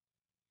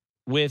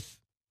with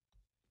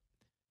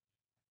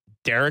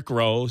Derrick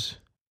Rose.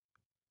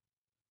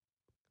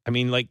 I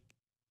mean, like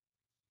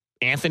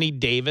Anthony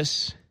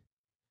Davis,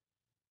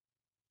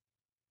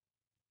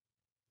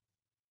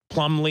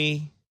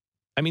 Plumlee.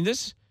 I mean,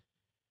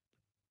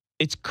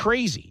 it's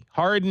crazy.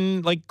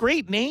 Harden, like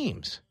great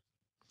names.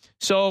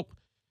 So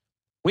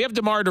we have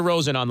DeMar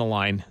DeRozan on the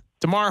line.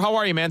 DeMar, how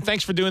are you, man?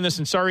 Thanks for doing this,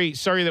 and sorry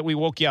that we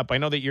woke you up. I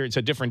know that it's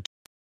a different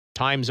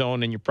time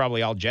zone, and you're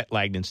probably all jet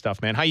lagged and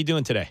stuff, man. How you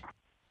doing today?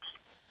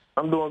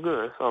 I'm doing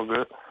good. It's all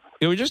good.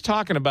 We were just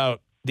talking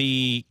about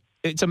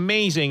it's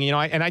amazing,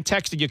 and I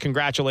texted you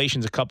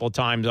congratulations a couple of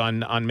times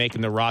on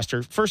making the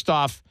roster. First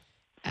off,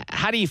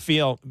 how do you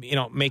feel,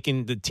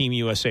 making the Team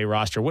USA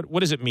roster? What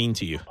does it mean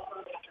to you?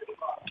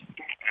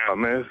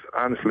 Man,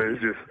 honestly,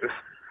 it's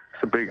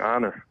a big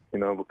honor,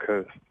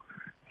 because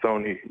it's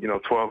only,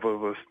 12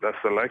 of us that's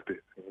selected,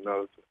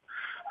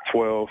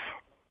 12,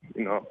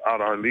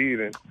 out our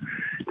lead. And,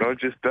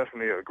 it's just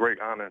definitely a great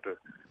honor to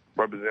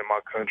represent my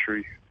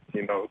country,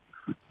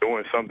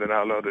 doing something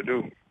I love to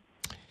do.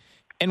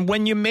 And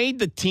when you made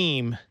the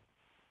team,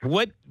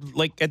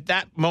 at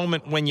that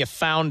moment when you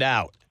found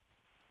out,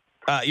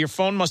 your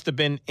phone must have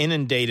been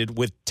inundated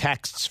with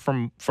texts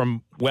from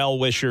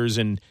well-wishers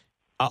and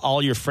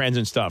all your friends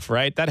and stuff,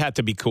 right? That had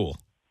to be cool.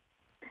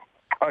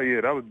 Oh,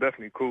 yeah, that was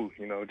definitely cool.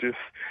 Just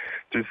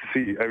to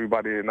see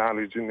everybody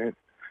acknowledging it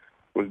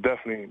was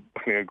definitely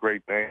a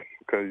great thing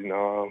because,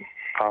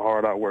 how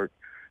hard I worked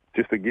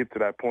just to get to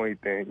that point.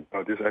 Then,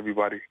 just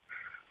everybody,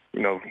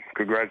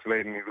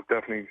 congratulating me was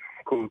definitely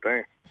a cool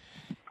thing.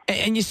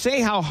 And you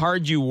say how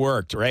hard you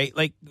worked, right?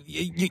 Like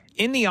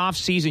in the off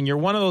season, you're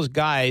one of those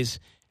guys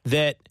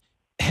that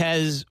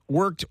has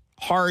worked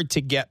hard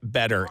to get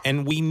better.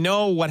 And we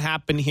know what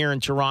happened here in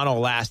Toronto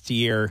last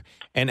year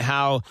and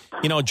how,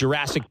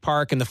 Jurassic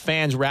Park and the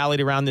fans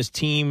rallied around this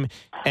team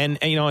and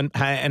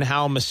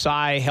how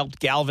Masai helped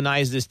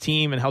galvanize this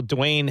team and how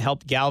Dwayne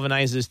helped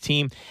galvanize this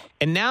team.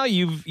 And now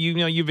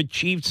you've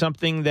achieved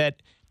something that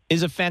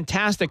is a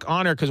fantastic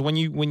honor because when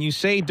you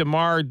say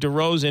DeMar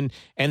DeRozan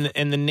and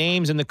the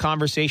names in the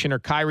conversation are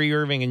Kyrie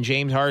Irving and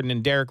James Harden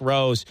and Derrick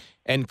Rose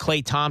and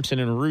Klay Thompson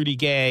and Rudy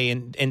Gay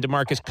and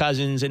DeMarcus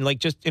Cousins and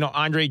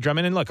Andre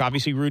Drummond, and look,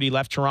 obviously Rudy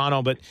left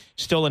Toronto but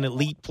still an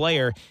elite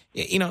player.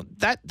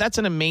 That's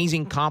an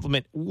amazing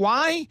compliment.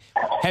 Why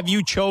have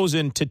you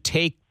chosen to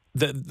take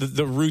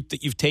the route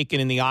that you've taken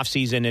in the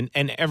offseason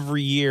and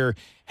every year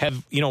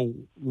have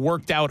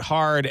worked out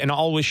hard and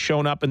always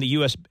shown up in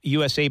the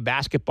USA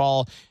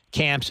basketball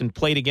camps and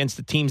played against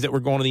the teams that were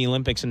going to the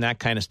Olympics and that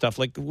kind of stuff?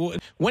 Like,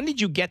 when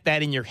did you get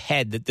that in your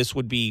head that this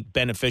would be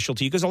beneficial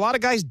to you? Because a lot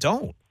of guys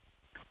don't.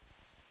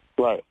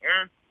 Right.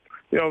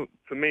 To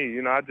me,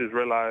 I just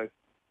realized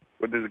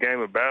with this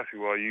game of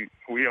basketball,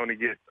 we only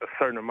get a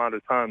certain amount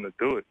of time to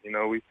do it.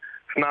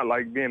 It's not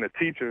like being a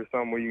teacher or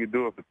something where you can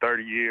do it for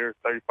 30 years,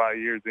 35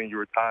 years, then you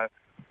retire.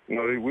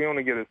 We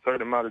only get a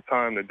certain amount of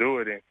time to do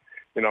it. And,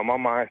 my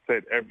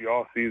mindset every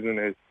off season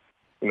is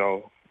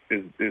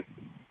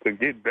to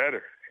get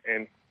better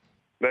and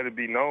let it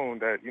be known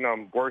that,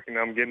 I'm working,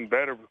 I'm getting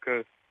better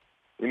because,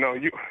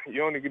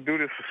 you only can do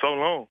this for so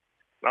long.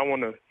 I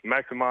want to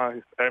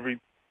maximize every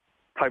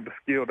type of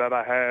skill that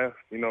I have,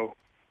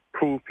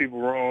 prove people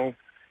wrong,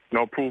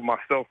 prove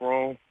myself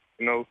wrong,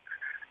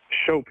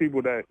 show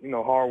people that,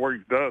 hard work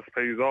does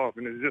pays off.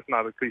 And it's just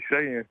not a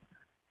cliche.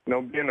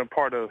 And, being a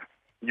part of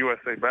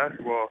USA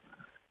basketball,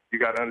 you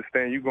got to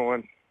understand you're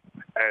going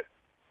at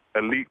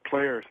elite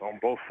players on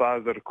both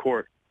sides of the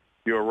court.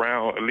 You're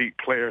around elite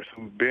players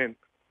who's been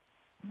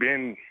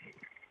in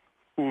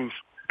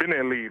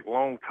the league a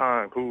long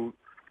time, who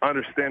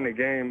understand the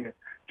game.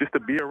 Just to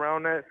be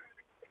around that,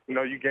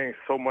 you gain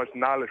so much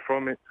knowledge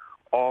from it,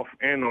 off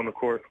and on the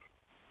court.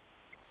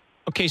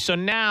 Okay, so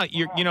now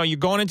you're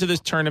going into this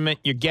tournament.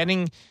 You're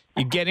getting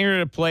ready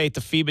to play at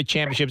the FIBA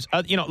championships.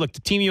 Look,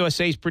 the Team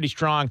USA is pretty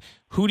strong.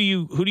 Who do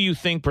you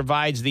think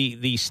provides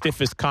the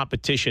stiffest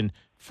competition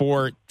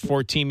for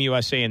Team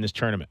USA in this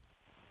tournament?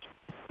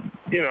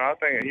 I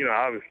think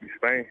obviously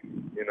Spain.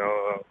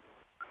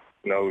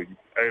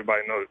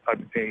 Everybody knows the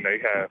type of team they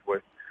have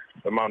with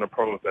the amount of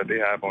pros that they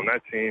have on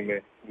that team,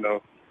 and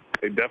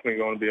they're definitely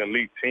going to be an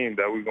elite team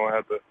that we're going to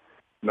have to.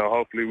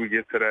 Hopefully we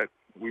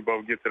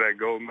both get to that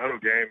gold medal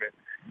game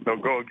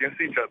and go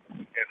against each other,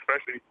 and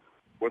especially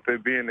with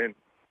it being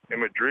in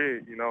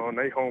Madrid, on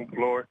their home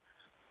floor.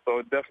 So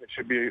it definitely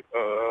should be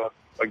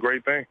a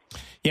great thing.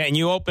 Yeah, and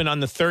you open on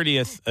the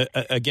 30th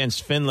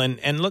against Finland.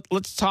 And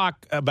let's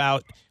talk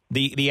about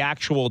the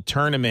actual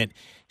tournament.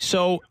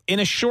 So in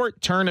a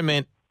short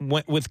tournament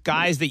with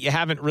guys that you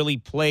haven't really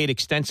played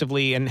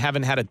extensively and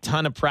haven't had a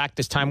ton of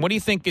practice time, what do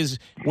you think is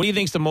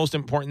the most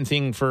important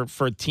thing for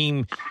a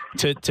team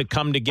to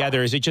come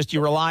together? Is it just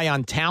you rely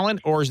on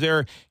talent, or is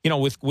there,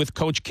 with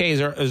Coach K,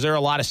 is there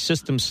a lot of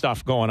system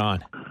stuff going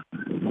on?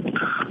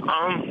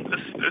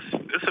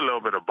 It's a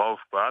little bit of both,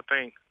 but I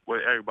think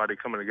with everybody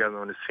coming together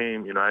on this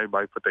team,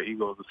 everybody put their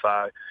egos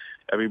aside,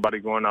 everybody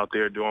going out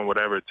there doing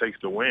whatever it takes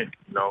to win.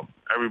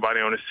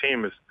 Everybody on this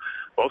team is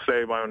most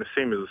everybody on the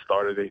team is a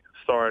star of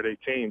their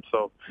team.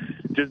 So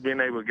just being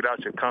able to get out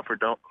your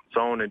comfort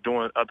zone and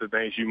doing other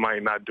things you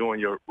might not do in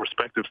your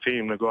respective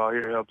team to go out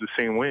here and help the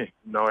team win.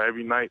 You know,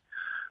 every night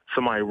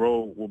somebody's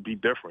role will be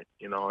different,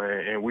 you know,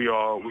 and we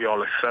all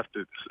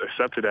accepted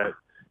that,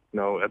 you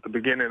know, at the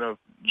beginning of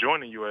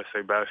joining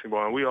USA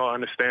Basketball, and we all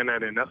understand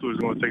that, and that's what it's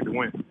going to take to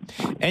win.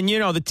 And, you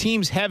know, the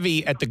team's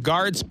heavy at the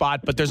guard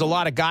spot, but there's a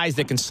lot of guys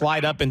that can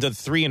slide up into the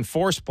 3 and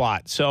 4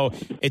 spot. So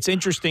it's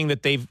interesting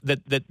that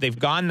they've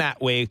gone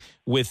that way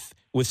with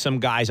some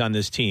guys on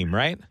this team,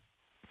 right?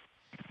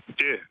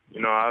 Yeah,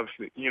 you know,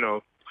 obviously, you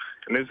know,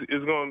 and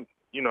it's going to,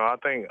 you know, I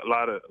think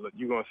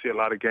you're going to see a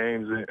lot of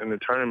games in the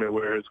tournament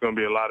where it's going to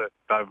be a lot of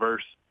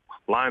diverse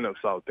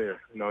lineups out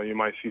there. You know, you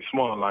might see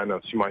small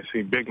lineups, you might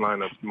see big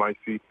lineups, you might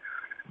see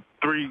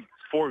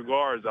 3-4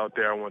 guards out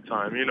there at one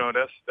time. You know,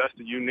 that's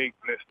the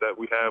uniqueness that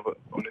we have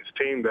on this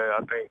team that I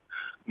think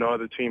no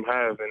other team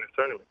has in this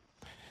tournament.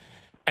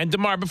 And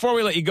DeMar, before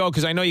we let you go,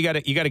 because I know you got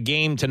a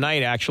game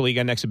tonight. Actually, you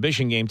got an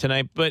exhibition game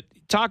tonight. But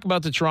talk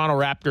about the Toronto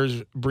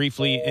Raptors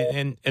briefly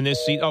in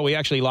this season. Oh, we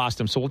actually lost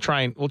him, so we'll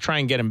try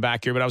and get him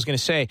back here. But I was going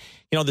to say,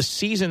 you know, the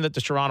season that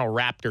the Toronto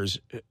Raptors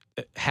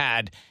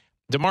had,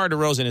 DeMar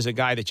DeRozan is a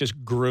guy that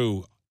just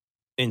grew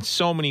in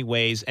so many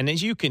ways. And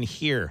as you can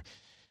hear,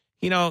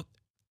 you know,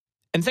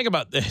 and think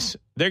about this,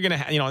 they're going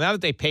to, you know, now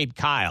that they paid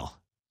Kyle,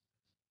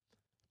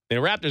 the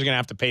Raptors are going to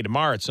have to pay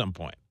DeMar at some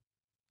point.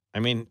 I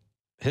mean,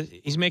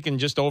 he's making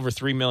just over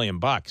 $3 million.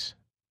 You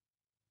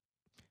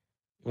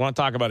want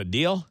to talk about a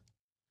deal?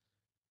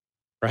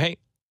 Right?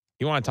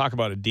 You want to talk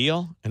about a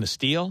deal and a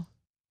steal?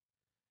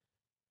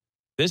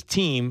 This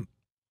team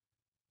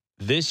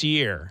this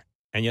year,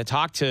 and you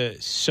talk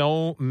to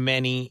so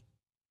many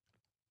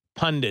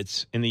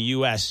pundits in the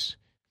U.S.,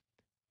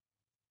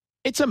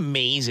 it's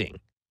amazing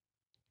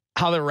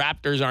how the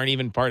Raptors aren't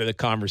even part of the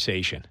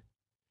conversation.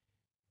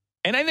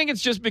 And I think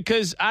it's just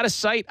because out of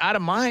sight, out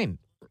of mind.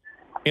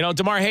 You know,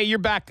 DeMar, hey, you're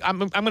back. I'm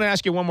going to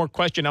ask you one more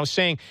question. I was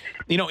saying,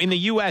 you know, in the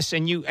U.S.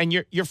 and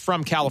you're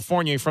from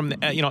California, you're from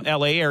the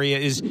L.A. area,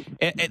 is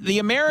the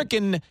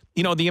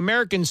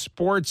American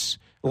sports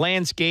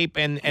landscape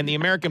and the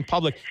American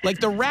public, like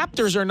the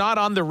Raptors are not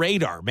on the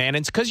radar, man.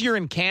 It's because you're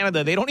in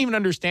Canada. They don't even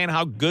understand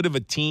how good of a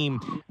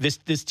team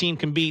this team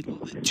can be.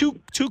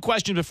 Two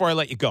questions before I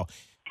let you go.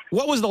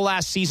 What was the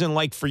last season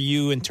like for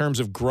you in terms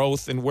of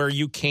growth and where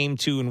you came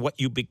to and what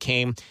you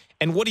became?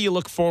 And what do you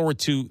look forward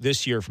to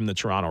this year from the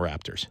Toronto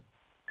Raptors?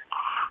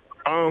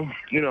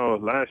 You know,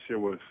 last year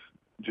was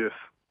just,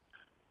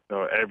 you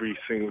know, every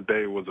single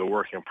day was a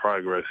work in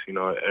progress. You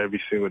know,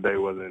 every single day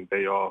wasn't a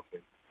day off.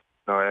 And,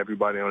 you know,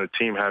 everybody on the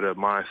team had a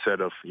mindset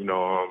of, you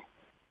know,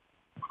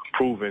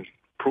 proving,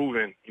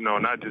 you know,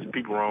 not just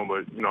people wrong,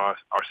 but, you know,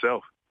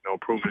 ourselves, you know,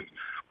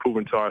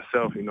 proving to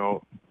ourselves, you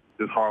know,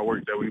 this hard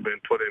work that we've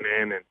been putting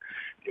in, and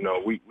you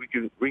know we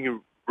can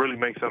really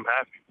make something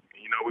happen.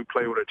 You know, we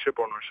play with a chip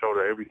on our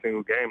shoulder every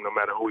single game, no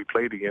matter who we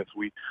played against.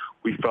 We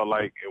felt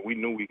like and we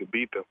knew we could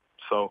beat them.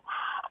 So,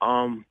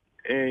 and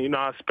you know,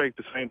 I expect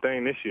the same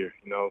thing this year.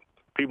 You know,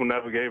 people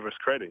never gave us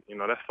credit. You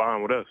know, that's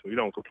fine with us. We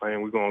don't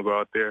complain. We're gonna go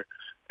out there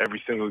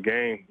every single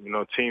game. You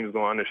know, teams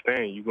gonna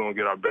understand. You're gonna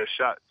get our best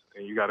shots,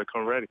 and you got to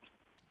come ready.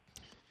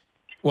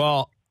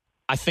 Well,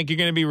 I think you're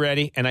going to be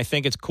ready, and I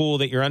think it's cool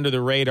that you're under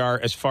the radar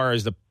as far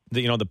as the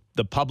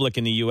public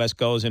in the U.S.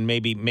 goes, and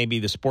maybe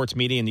the sports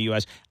media in the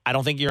U.S. I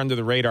don't think you're under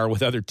the radar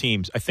with other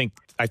teams. I think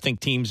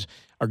teams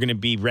are going to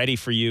be ready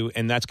for you,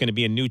 and that's going to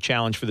be a new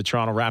challenge for the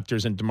Toronto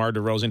Raptors and DeMar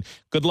DeRozan.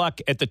 Good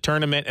luck at the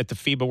tournament, at the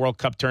FIBA World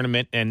Cup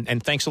tournament,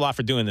 and thanks a lot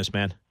for doing this,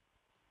 man.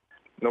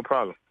 No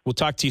problem. We'll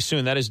talk to you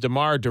soon. That is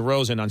DeMar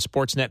DeRozan on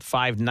Sportsnet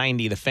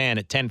 590, The Fan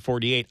at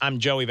 10:48. I'm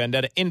Joey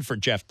Vendetta, in for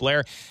Jeff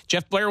Blair.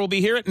 Jeff Blair will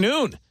be here at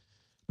noon.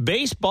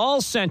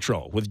 Baseball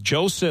Central with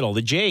Joe Siddall.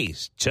 The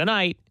Jays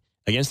tonight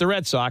against the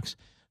Red Sox,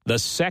 the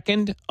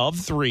second of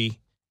 3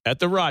 at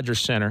the Rogers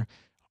Center.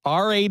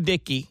 R.A.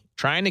 Dickey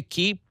trying to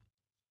keep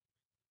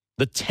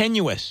the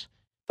tenuous,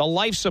 the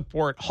life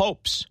support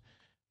hopes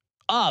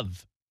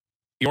of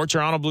your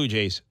Toronto Blue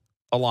Jays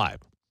alive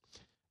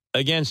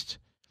against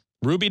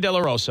Ruby De La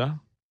Rosa.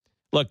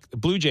 Look, the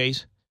Blue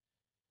Jays,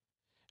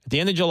 at the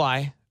end of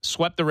July,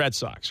 swept the Red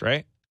Sox,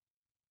 right?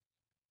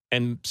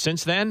 And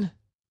since then,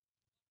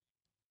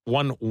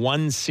 won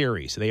one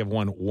series. They have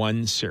won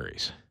one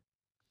series.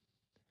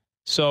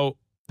 So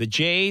the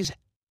Jays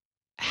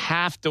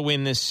have to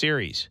win this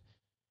series.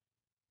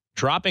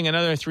 Dropping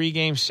another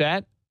 3-game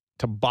set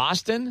to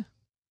Boston,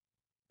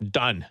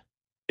 done.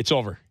 It's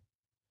over.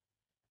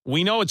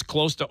 We know it's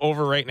close to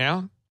over right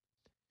now.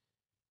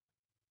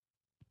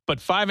 But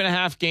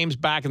 5.5 games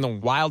back in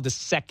the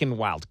second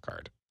wild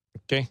card.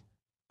 Okay?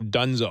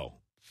 Dunzo.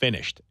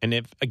 Finished. And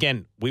if,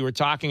 again, we were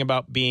talking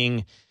about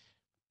being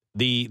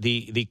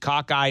the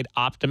cockeyed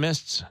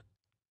optimists.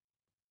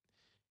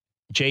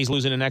 Jays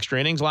losing in extra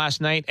innings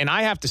last night. And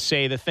I have to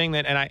say the thing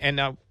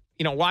that,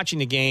 watching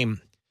the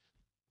game,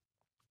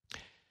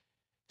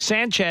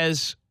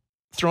 Sanchez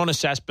throwing a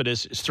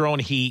Cespedes, is throwing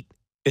heat.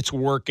 It's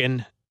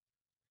working.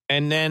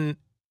 And then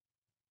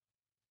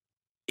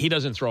he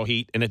doesn't throw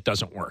heat and it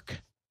doesn't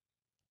work.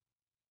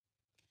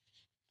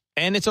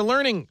 And it's a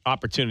learning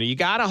opportunity. You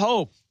got to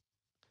hope.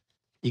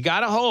 You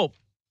got to hope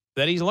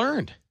that he's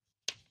learned.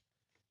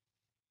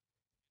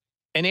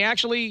 And he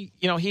actually,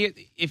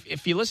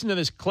 if you listen to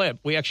this clip,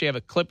 we actually have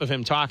a clip of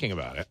him talking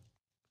about it.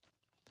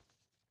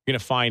 You're going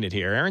to find it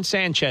here. Aaron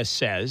Sanchez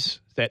says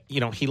that,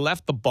 he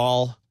left the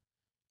ball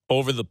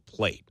over the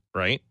plate,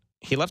 right?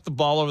 He left the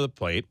ball over the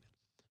plate.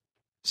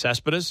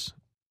 Cespedes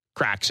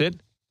cracks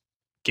it.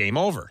 Game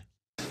over.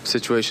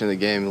 Situation of the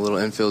game, a little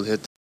infield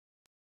hit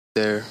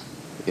there.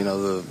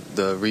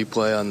 The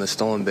replay on the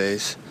stolen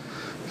base.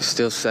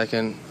 Still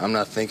second. I'm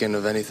not thinking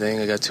of anything.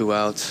 I got 2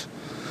 outs.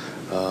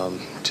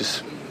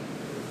 Just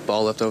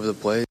ball left over the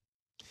plate.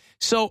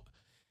 So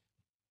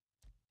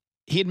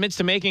he admits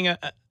to making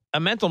a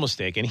mental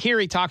mistake. And here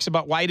he talks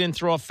about why he didn't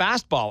throw a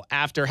fastball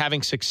after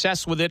having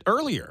success with it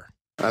earlier.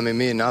 I mean,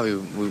 me and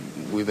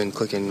Navi, we've been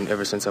clicking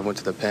ever since I went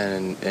to the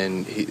pen,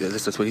 and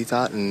that's what he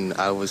thought, and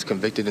I was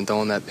convicted in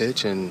throwing that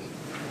pitch, and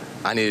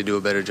I need to do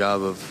a better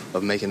job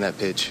of making that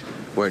pitch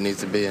where it needs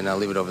to be, and I'll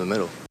leave it over the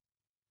middle.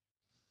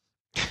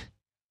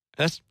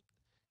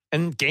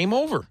 And game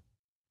over.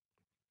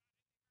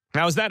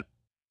 Now, is that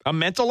a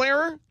mental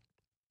error?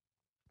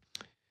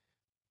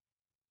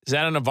 Is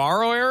that a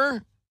Navarro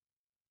error?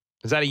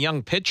 Is that a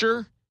young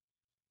pitcher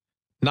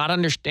not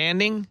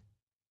understanding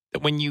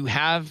that when you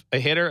have a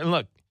hitter, and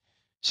look,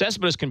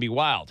 Cespedes can be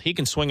wild. He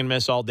can swing and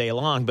miss all day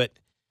long, but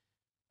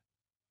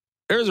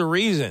there's a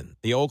reason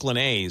the Oakland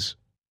A's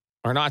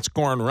are not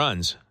scoring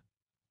runs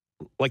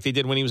like they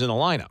did when he was in the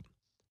lineup.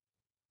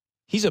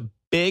 He's a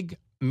big,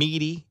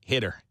 meaty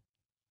hitter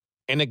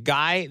and a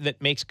guy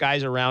that makes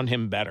guys around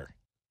him better.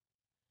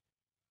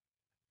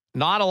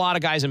 Not a lot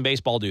of guys in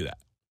baseball do that.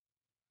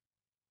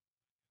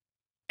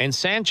 And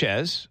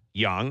Sanchez,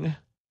 young,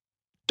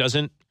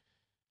 doesn't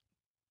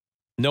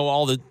know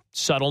all the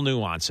subtle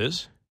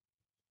nuances.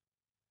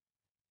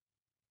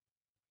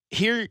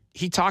 Here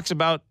he talks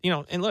about,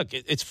 and look,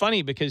 it's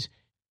funny because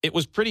it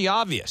was pretty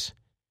obvious.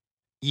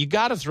 You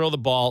got to throw the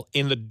ball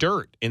in the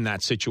dirt in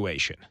that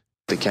situation.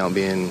 The count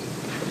being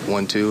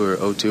 1-2 or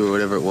 0-2 or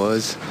whatever it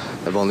was,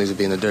 the ball needs to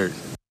be in the dirt.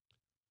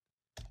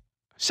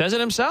 Says it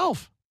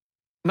himself.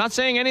 Not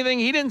saying anything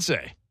he didn't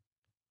say.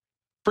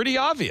 Pretty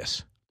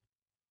obvious.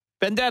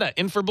 Vendetta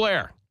in for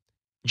Blair.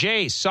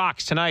 Jays,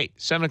 Sox tonight,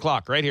 7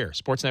 o'clock, right here.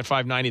 Sportsnet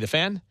 590, The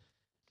Fan.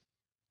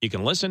 You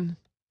can listen.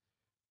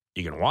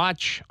 You can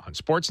watch on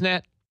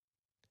Sportsnet.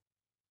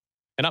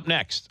 And up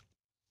next,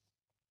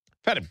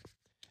 I've had an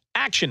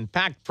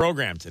action-packed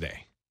program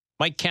today.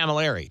 Mike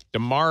Camilleri,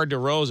 DeMar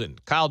DeRozan,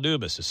 Kyle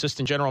Dubas,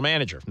 Assistant General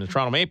Manager from the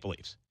Toronto Maple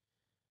Leafs.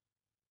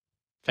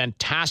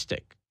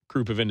 Fantastic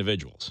group of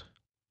individuals.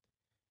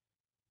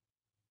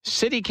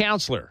 City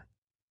Councilor,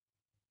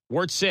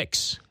 Ward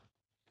 6,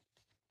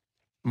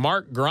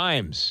 Mark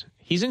Grimes.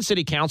 He's in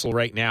City Council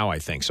right now, I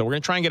think. So we're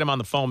going to try and get him on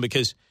the phone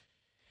because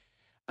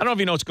I don't know if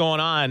you know what's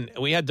going on.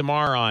 We had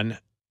DeMar on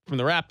from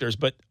the Raptors,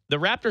 but the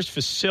Raptors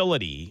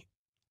facility,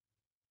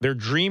 their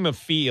dream of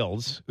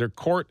fields, their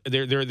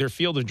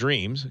field of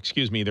dreams,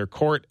 their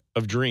court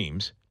of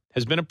dreams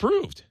has been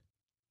approved.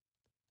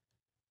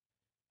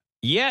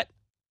 Yet,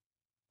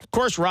 of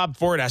course, Rob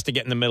Ford has to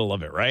get in the middle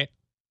of it, right?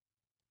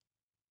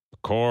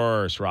 Of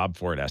course, Rob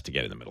Ford has to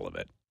get in the middle of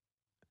it.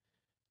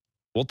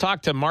 We'll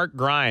talk to Mark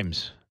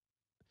Grimes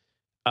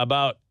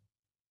about,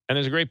 and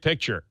there's a great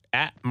picture,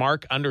 at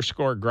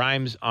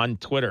Mark_Grimes on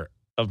Twitter,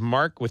 of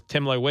Mark with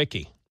Tim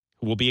Lewicki,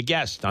 who will be a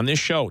guest on this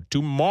show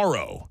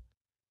tomorrow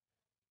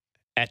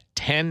at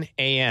 10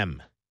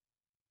 a.m.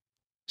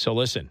 So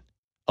listen,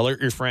 alert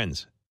your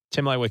friends.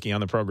 Tim Lewicki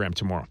on the program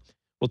tomorrow.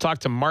 We'll talk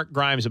to Mark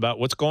Grimes about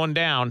what's going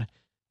down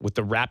with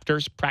the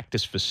Raptors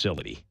practice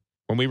facility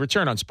when we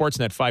return on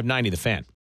Sportsnet 590, The Fan.